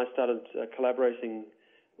only when I started collaborating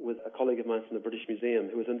with a colleague of mine from the British Museum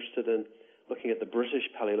who was interested in looking at the British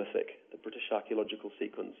Paleolithic, the British archaeological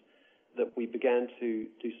sequence, that we began to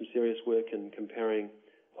do some serious work in comparing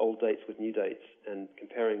old dates with new dates and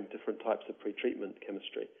comparing different types of pretreatment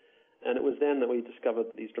chemistry. And it was then that we discovered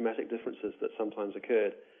these dramatic differences that sometimes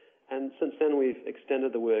occurred. And since then we've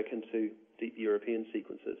extended the work into deep European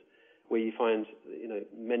sequences where you find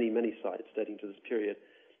many, many sites dating to this period.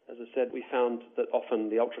 As I said, we found that often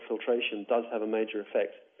the ultrafiltration does have a major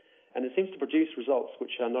effect. And it seems to produce results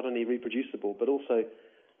which are not only reproducible but also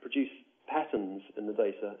produce patterns in the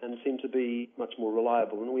data and seem to be much more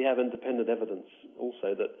reliable. And we have independent evidence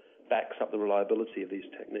also that backs up the reliability of these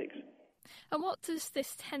techniques. And what does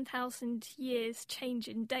this 10,000 years change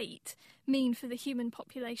in date mean for the human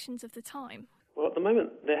populations of the time? Well, at the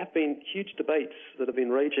moment, there have been huge debates that have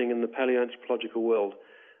been raging in the paleoanthropological world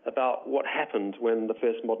about what happened when the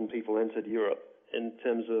first modern people entered Europe in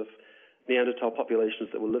terms of Neanderthal populations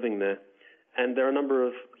that were living there. And there are a number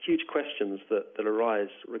of huge questions that arise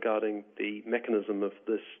regarding the mechanism of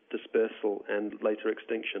this dispersal and later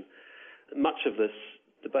extinction. Much of this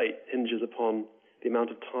debate hinges upon the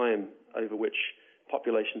amount of time over which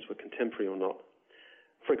populations were contemporary or not.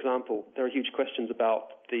 For example, there are huge questions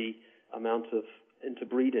about the amount of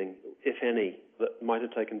interbreeding, if any, that might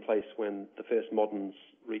have taken place when the first moderns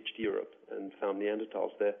reached Europe and found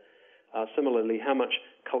Neanderthals there. Similarly, how much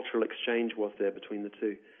cultural exchange was there between the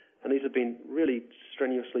two? And these have been really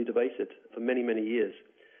strenuously debated for many, many years.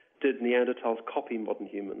 Did Neanderthals copy modern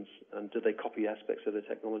humans, and did they copy aspects of their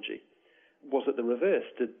technology? Was it the reverse?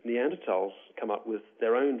 Did Neanderthals come up with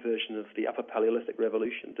their own version of the Upper Paleolithic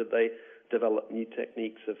revolution? Did they develop new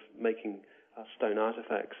techniques of making stone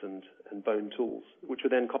artifacts and bone tools, which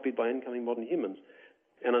were then copied by incoming modern humans?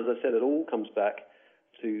 And as I said, it all comes back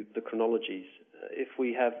to the chronologies. If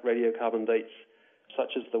we have radiocarbon dates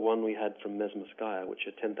such as the one we had from Mesmerskaya, which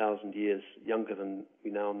are 10,000 years younger than we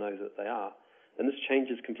now know that they are, then this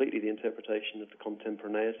changes completely the interpretation of the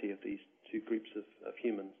contemporaneity of these two groups of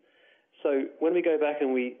humans. So when we go back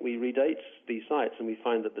and we redate these sites and we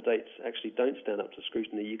find that the dates actually don't stand up to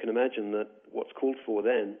scrutiny, you can imagine that what's called for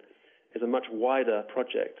then is a much wider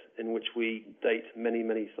project in which we date many,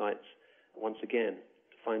 many sites once again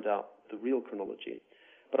to find out the real chronology.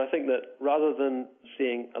 But I think that rather than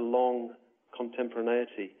seeing a long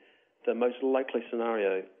contemporaneity, the most likely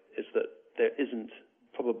scenario is that there isn't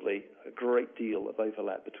probably a great deal of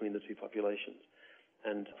overlap between the two populations.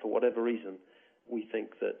 And for whatever reason, we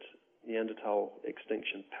think that Neanderthal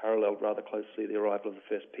extinction paralleled rather closely the arrival of the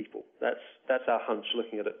first people. That's our hunch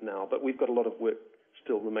looking at it now. But we've got a lot of work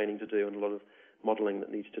still remaining to do and a lot of modelling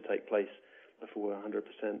that needs to take place before we're 100%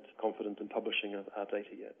 confident in publishing our data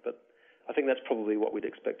yet. But I think that's probably what we'd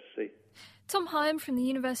expect to see. Tom Hyam from the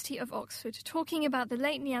University of Oxford talking about the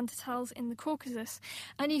late Neanderthals in the Caucasus,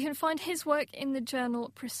 and you can find his work in the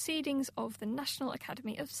journal Proceedings of the National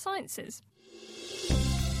Academy of Sciences.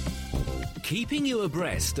 Keeping you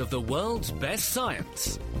abreast of the world's best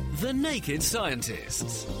science, The Naked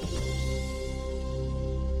Scientists.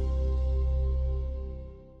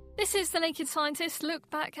 This is The Naked Scientist, look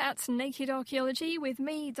back at naked archaeology with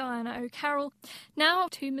me, Diana O'Carroll. Now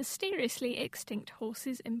to mysteriously extinct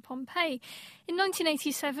horses in Pompeii. In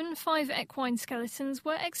 1987, 5 equine skeletons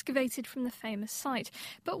were excavated from the famous site,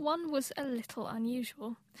 but one was a little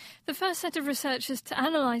unusual. The first set of researchers to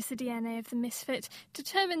analyse the DNA of the misfit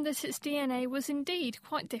determined that its DNA was indeed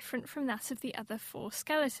quite different from that of the other 4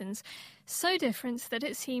 skeletons, so different that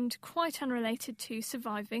it seemed quite unrelated to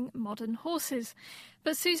surviving modern horses.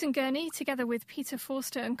 But Susan Gurney, together with Peter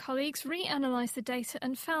Forster and colleagues, reanalysed the data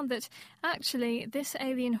and found that actually this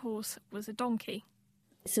alien horse was a donkey.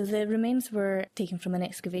 So the remains were taken from an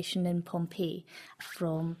excavation in Pompeii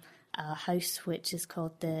from a house which is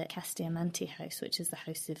called the Castiamante house, which is the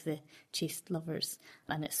house of the chaste lovers,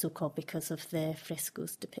 and it's so called because of the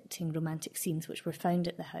frescoes depicting romantic scenes which were found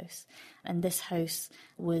at the house. And this house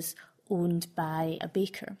was owned by a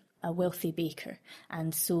baker, a wealthy baker,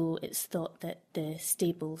 and so it's thought that the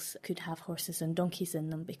stables could have horses and donkeys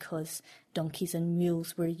in them because donkeys and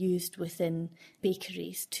mules were used within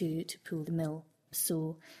bakeries to pull the mill.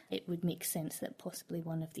 So it would make sense that possibly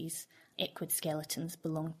one of these equid skeletons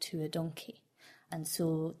belonged to a donkey. And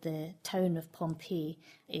so the town of Pompeii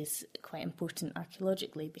is quite important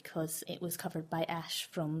archaeologically because it was covered by ash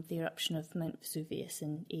from the eruption of Mount Vesuvius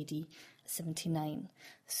in AD 79.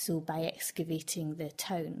 So by excavating the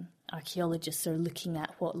town, archaeologists are looking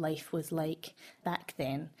at what life was like back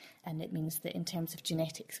then, and it means that in terms of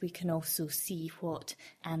genetics we can also see what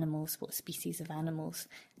species of animals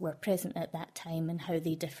were present at that time and how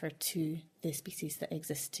they differ to the species that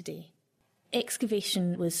exist today.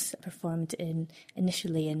 Excavation was performed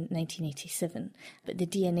initially in 1987, but the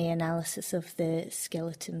DNA analysis of the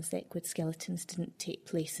skeletons, the equid skeletons, didn't take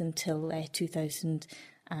place until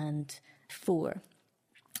 2004.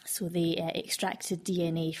 So they extracted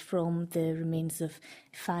DNA from the remains of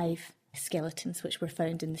 5 skeletons which were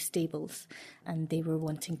found in the stables, and they were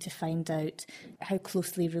wanting to find out how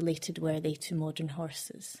closely related were they to modern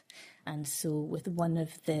horses. And so with one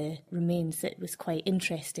of the remains it was quite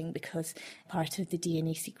interesting because part of the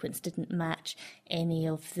DNA sequence didn't match any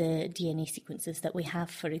of the DNA sequences that we have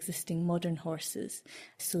for existing modern horses.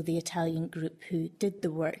 So the Italian group who did the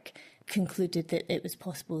work concluded that it was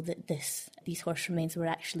possible that these horse remains were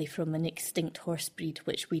actually from an extinct horse breed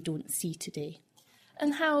which we don't see today.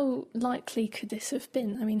 And how likely could this have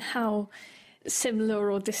been? I mean, how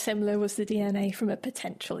similar or dissimilar was the DNA from a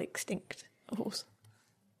potential extinct horse?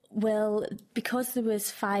 Well, because there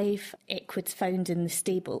was 5 equids found in the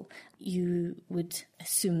stable, you would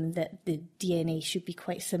assume that the DNA should be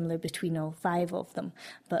quite similar between all 5 of them,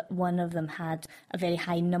 but one of them had a very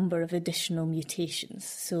high number of additional mutations,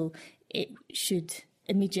 so it should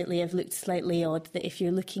immediately have looked slightly odd that if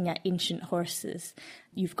you're looking at ancient horses,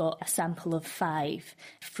 you've got a sample of 5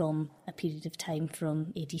 from a period of time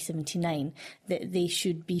from AD 79, that they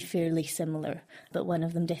should be fairly similar, but one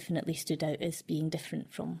of them definitely stood out as being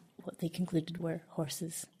different from what they concluded were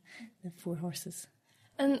horses, the 4 horses.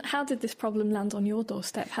 And how did this problem land on your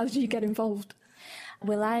doorstep? How did you get involved?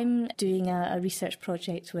 Well, I'm doing a research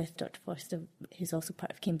project with Dr. Foster, who's also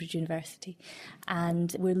part of Cambridge University,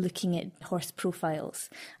 and we're looking at horse profiles.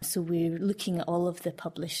 So we're looking at all of the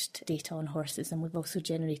published data on horses, and we've also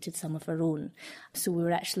generated some of our own. So we were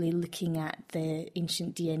actually looking at the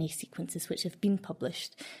ancient DNA sequences which have been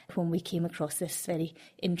published when we came across this very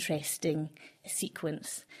interesting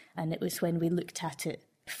sequence. And it was when we looked at it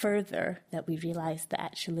further that we realised that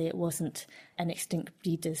actually it wasn't an extinct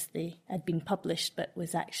breed as they had been published, but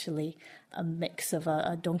was actually a mix of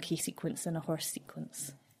a donkey sequence and a horse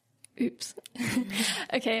sequence. Oops.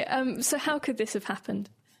 Okay, so how could this have happened?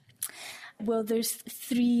 Well, there's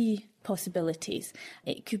 3 possibilities.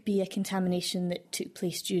 It could be a contamination that took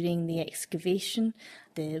place during the excavation.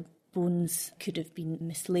 The bones could have been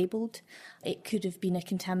mislabelled. It could have been a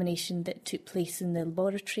contamination that took place in the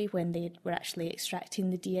laboratory when they were actually extracting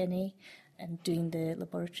the DNA and doing the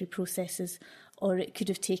laboratory processes, or it could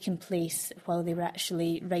have taken place while they were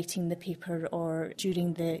actually writing the paper or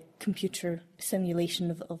during the computer simulation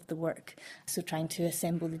of the work. So trying to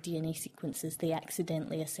assemble the DNA sequences, they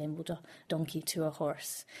accidentally assembled a donkey to a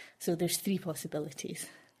horse. So there's 3 possibilities.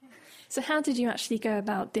 So how did you actually go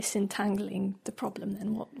about disentangling the problem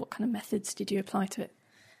then? What kind of methods did you apply to it?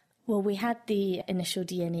 Well, we had the initial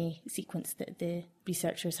DNA sequence that the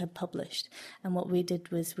researchers had published, and what we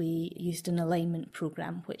did was we used an alignment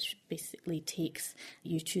program which basically takes,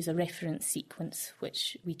 you choose a reference sequence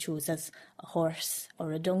which we chose as a horse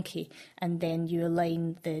or a donkey, and then you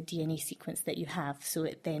align the DNA sequence that you have so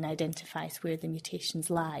it then identifies where the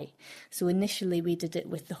mutations lie. So initially we did it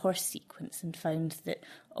with the horse sequence and found that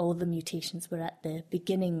all the mutations were at the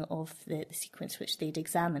beginning of the sequence which they'd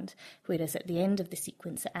examined, whereas at the end of the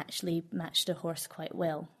sequence it actually matched a horse quite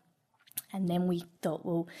well. And then we thought,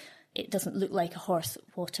 well, it doesn't look like a horse,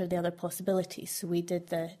 what are the other possibilities? So we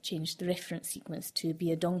changed the reference sequence to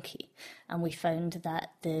be a donkey, and we found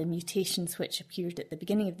that the mutations which appeared at the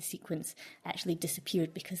beginning of the sequence actually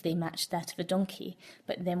disappeared because they matched that of a donkey.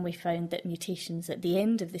 But then we found that mutations at the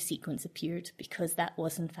end of the sequence appeared because that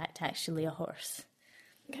was in fact actually a horse.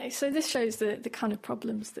 Okay, so this shows the kind of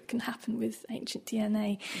problems that can happen with ancient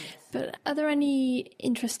DNA. Yes. But are there any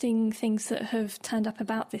interesting things that have turned up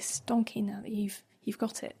about this donkey now that you've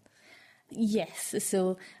got it? Yes,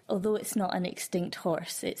 so although it's not an extinct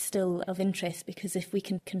horse, it's still of interest because if we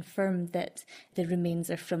can confirm that the remains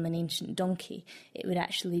are from an ancient donkey, it would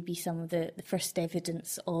actually be some of the first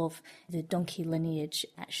evidence of the donkey lineage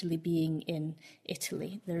actually being in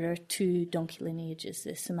Italy. There are two donkey lineages,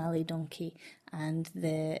 the Somali donkey and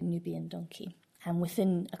the Nubian donkey.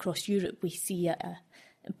 And across Europe, we see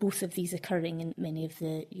both of these occurring in many of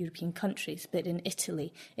the European countries, but in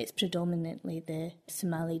Italy it's predominantly the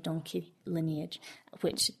Somali donkey lineage,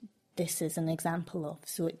 which this is an example of.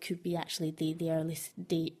 So it could be actually the earliest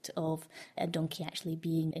date of a donkey actually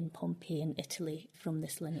being in Pompeii in Italy from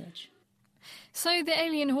this lineage. So the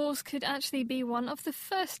alien horse could actually be one of the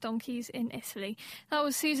first donkeys in Italy. That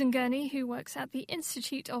was Susan Gurney, who works at the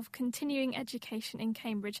Institute of Continuing Education in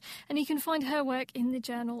Cambridge, and you can find her work in the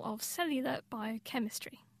Journal of Cellular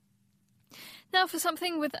Biochemistry. Now for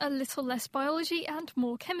something with a little less biology and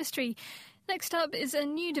more chemistry. Next up is a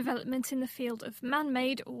new development in the field of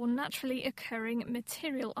man-made or naturally occurring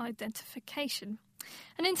material identification.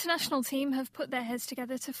 An international team have put their heads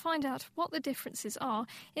together to find out what the differences are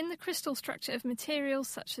in the crystal structure of materials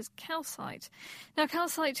such as calcite. Now,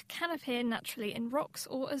 calcite can appear naturally in rocks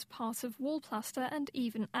or as part of wall plaster and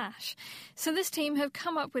even ash. So this team have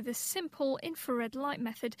come up with a simple infrared light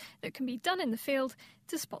method that can be done in the field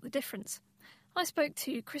to spot the difference. I spoke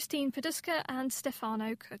to Christine Pedusca and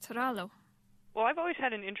Stefano Curtarallo. Well, I've always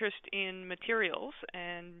had an interest in materials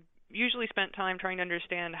and usually spent time trying to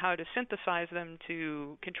understand how to synthesize them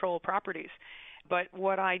to control properties. But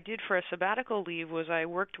what I did for a sabbatical leave was I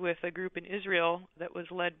worked with a group in Israel that was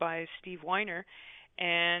led by Steve Weiner,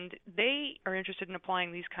 and they are interested in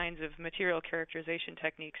applying these kinds of material characterization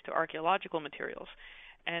techniques to archaeological materials.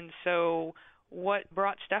 And so what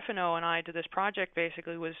brought Stefano and I to this project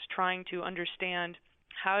basically was trying to understand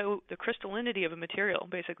how the crystallinity of a material,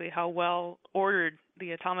 basically how well ordered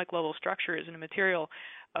the atomic level structure is in a material,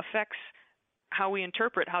 affects how we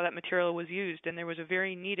interpret how that material was used. And there was a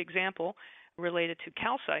very neat example related to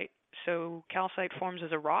calcite. So calcite forms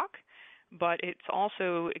as a rock, but it's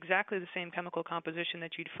also exactly the same chemical composition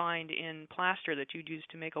that you'd find in plaster that you'd use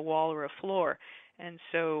to make a wall or a floor. And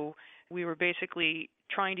so we were basically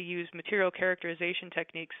trying to use material characterization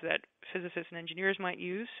techniques that physicists and engineers might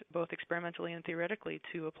use, both experimentally and theoretically,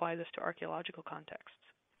 to apply this to archaeological contexts.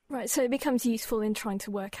 Right, so it becomes useful in trying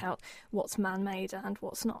to work out what's man-made and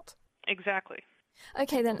what's not. Exactly.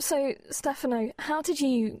 Okay then, so Stefano, how did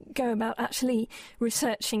you go about actually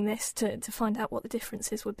researching this to find out what the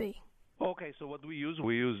differences would be? Okay, so what we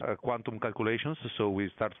use quantum calculations. So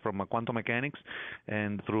we start from quantum mechanics,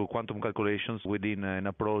 and through quantum calculations within an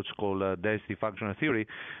approach called density functional theory,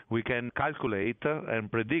 we can calculate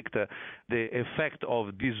and predict the effect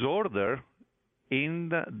of disorder in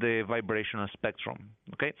the vibrational spectrum,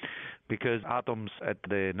 okay? Because atoms at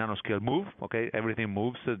the nanoscale move, okay? Everything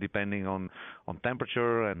moves depending on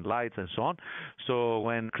temperature and light and so on. So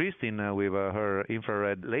when Christine, with her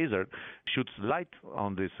infrared laser, shoots light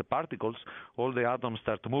on these particles, all the atoms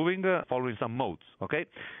start moving following some modes, okay?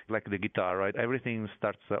 Like the guitar, right? Everything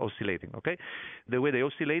starts oscillating, okay? The way they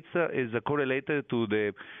oscillate is correlated to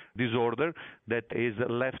the disorder that is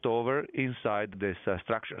left over inside these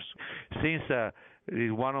structures. Since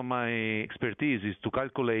one of my expertise is to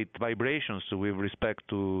calculate vibrations with respect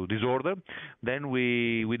to disorder, then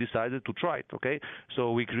we decided to try it, okay?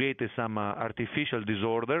 So we created some artificial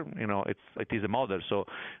disorder, it is a model, so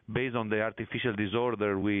based on the artificial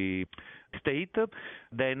disorder we state,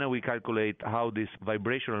 then we calculate how these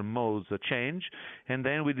vibrational modes change, and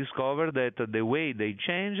then we discover that the way they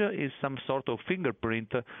change is some sort of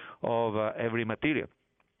fingerprint of every material.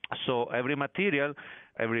 So every material,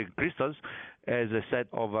 every crystals, has a set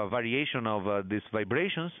of variation of these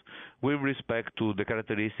vibrations with respect to the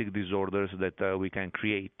characteristic disorders that we can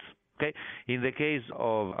create. Okay. In the case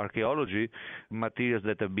of archaeology, materials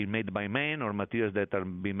that have been made by man or materials that are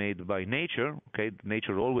being made by nature, okay,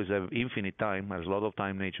 nature always have infinite time, has a lot of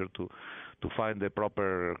time nature to find the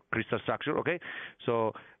proper crystal structure, okay?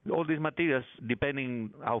 So all these materials, depending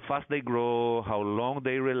how fast they grow, how long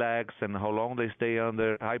they relax, and how long they stay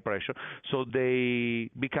under high pressure, so they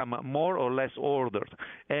become more or less ordered.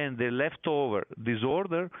 And the leftover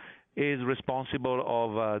disorder is responsible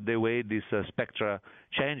of the way this spectra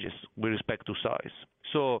changes with respect to size.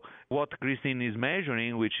 So what Christine is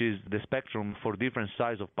measuring, which is the spectrum for different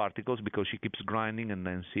size of particles, because she keeps grinding and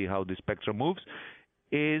then see how the spectrum moves,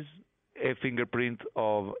 is a fingerprint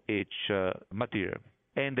of each material.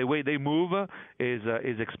 And the way they move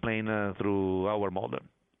is explained through our model.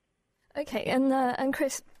 Okay, and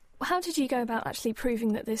Chris, how did you go about actually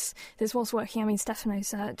proving that this was working? I mean,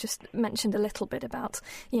 Stefano's just mentioned a little bit about,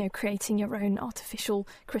 creating your own artificial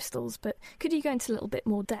crystals, but could you go into a little bit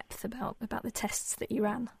more depth about the tests that you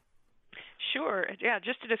ran? Sure. Yeah,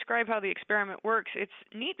 just to describe how the experiment works, it's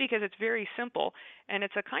neat because it's very simple, and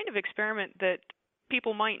it's a kind of experiment that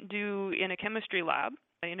people might do in a chemistry lab,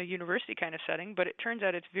 in a university kind of setting, but it turns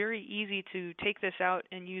out it's very easy to take this out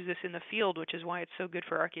and use this in the field, which is why it's so good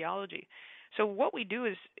for archaeology. So what we do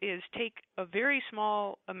is take a very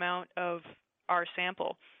small amount of our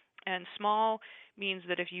sample, and small means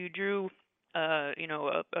that if you drew a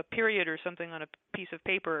period or something on a piece of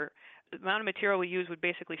paper, the amount of material we use would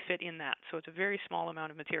basically fit in that. So it's a very small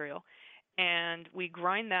amount of material, and we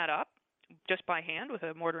grind that up just by hand with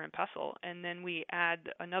a mortar and pestle, and then we add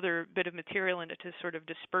another bit of material in it to sort of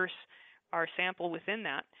disperse our sample within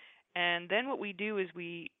that. And then what we do is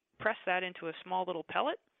we press that into a small little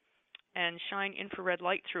pellet and shine infrared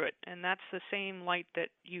light through it, and that's the same light that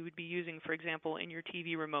you would be using, for example, in your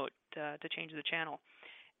TV remote to change the channel.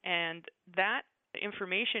 And that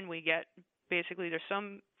information we get, basically there's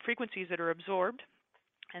some frequencies that are absorbed,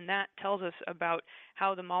 and that tells us about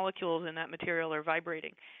how the molecules in that material are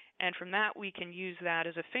vibrating. And from that, we can use that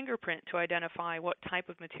as a fingerprint to identify what type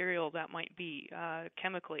of material that might be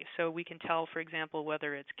chemically. So we can tell, for example,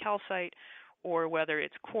 whether it's calcite or whether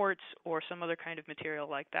it's quartz or some other kind of material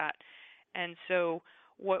like that. And so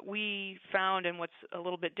what we found, and what's a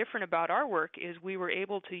little bit different about our work, is we were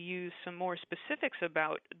able to use some more specifics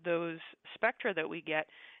about those spectra that we get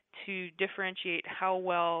to differentiate how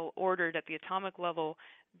well ordered at the atomic level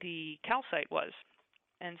the calcite was.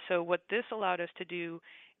 And so what this allowed us to do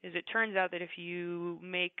is it turns out that if you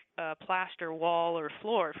make a plaster wall or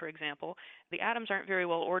floor, for example, the atoms aren't very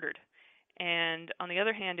well ordered. And on the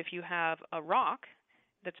other hand, if you have a rock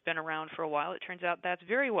that's been around for a while, it turns out that's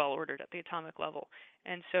very well ordered at the atomic level.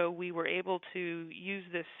 And so we were able to use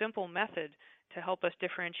this simple method to help us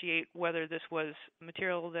differentiate whether this was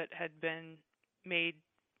material that had been made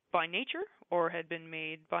by nature or had been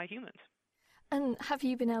made by humans. And have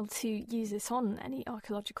you been able to use this on any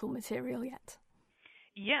archaeological material yet?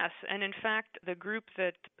 Yes, and in fact, the group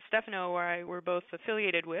that Stefano and I were both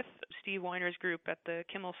affiliated with, Steve Weiner's group at the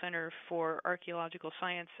Kimmel Center for Archaeological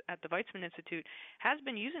Science at the Weizmann Institute, has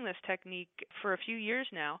been using this technique for a few years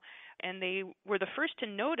now, and they were the first to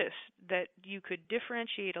notice that you could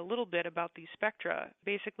differentiate a little bit about these spectra.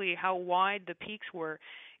 Basically, how wide the peaks were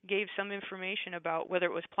gave some information about whether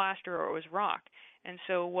it was plaster or it was rock. And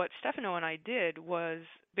so what Stefano and I did was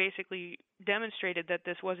basically demonstrated that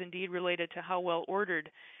this was indeed related to how well ordered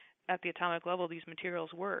at the atomic level these materials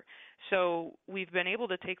were. So we've been able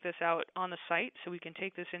to take this out on the site, so we can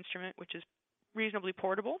take this instrument, which is reasonably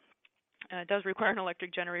portable. It does require an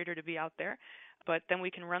electric generator to be out there, but then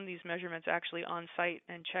we can run these measurements actually on site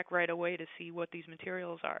and check right away to see what these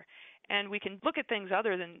materials are. And we can look at things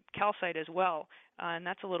other than calcite as well, and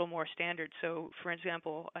that's a little more standard. So, for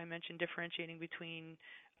example, I mentioned differentiating between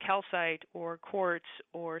calcite or quartz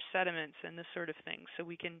or sediments and this sort of thing. So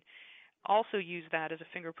we can also use that as a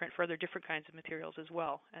fingerprint for other different kinds of materials as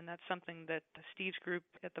well, and that's something that Steve's group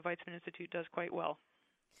at the Weizmann Institute does quite well.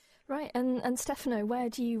 Right, and Stefano, where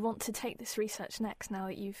do you want to take this research next now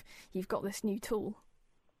that you've got this new tool?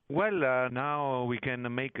 Well, now we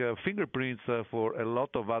can make fingerprints for a lot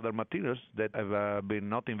of other materials that have been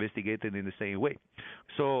not investigated in the same way.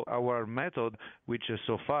 So our method, which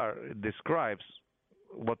so far describes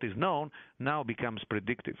what is known, now becomes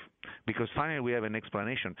predictive, because finally we have an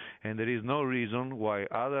explanation, and there is no reason why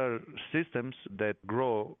other systems that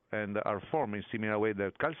grow and are formed in similar way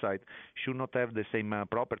that calcite should not have the same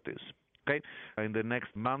properties. Okay, in the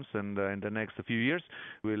next months and in the next few years,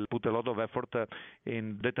 we'll put a lot of effort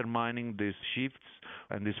in determining these shifts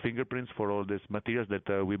and these fingerprints for all these materials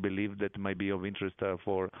that we believe that might be of interest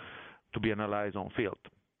to be analyzed on field.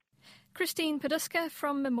 Christine Paduska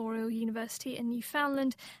from Memorial University in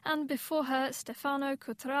Newfoundland, and before her, Stefano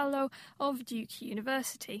Cottarello of Duke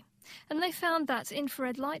University. And they found that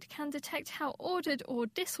infrared light can detect how ordered or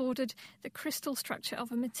disordered the crystal structure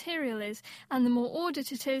of a material is, and the more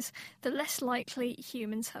ordered it is, the less likely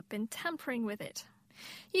humans have been tampering with it.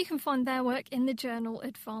 You can find their work in the journal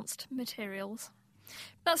Advanced Materials.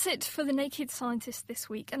 That's it for The Naked Scientist this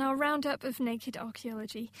week and our roundup of naked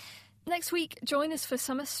archaeology. Next week, join us for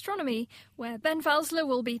some astronomy, where Ben Valsler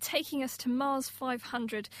will be taking us to Mars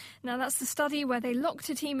 500. Now, that's the study where they locked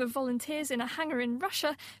a team of volunteers in a hangar in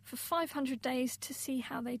Russia for 500 days to see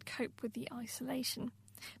how they'd cope with the isolation.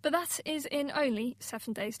 But that is in only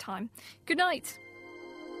 7 days' time. Good night.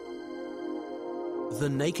 The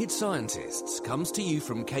Naked Scientists comes to you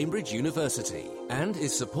from Cambridge University and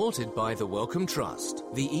is supported by the Wellcome Trust,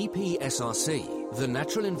 the EPSRC, the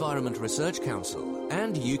Natural Environment Research Council,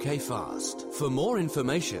 and UK FAST. For more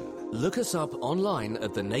information, look us up online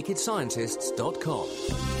at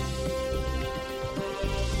thenakedscientists.com.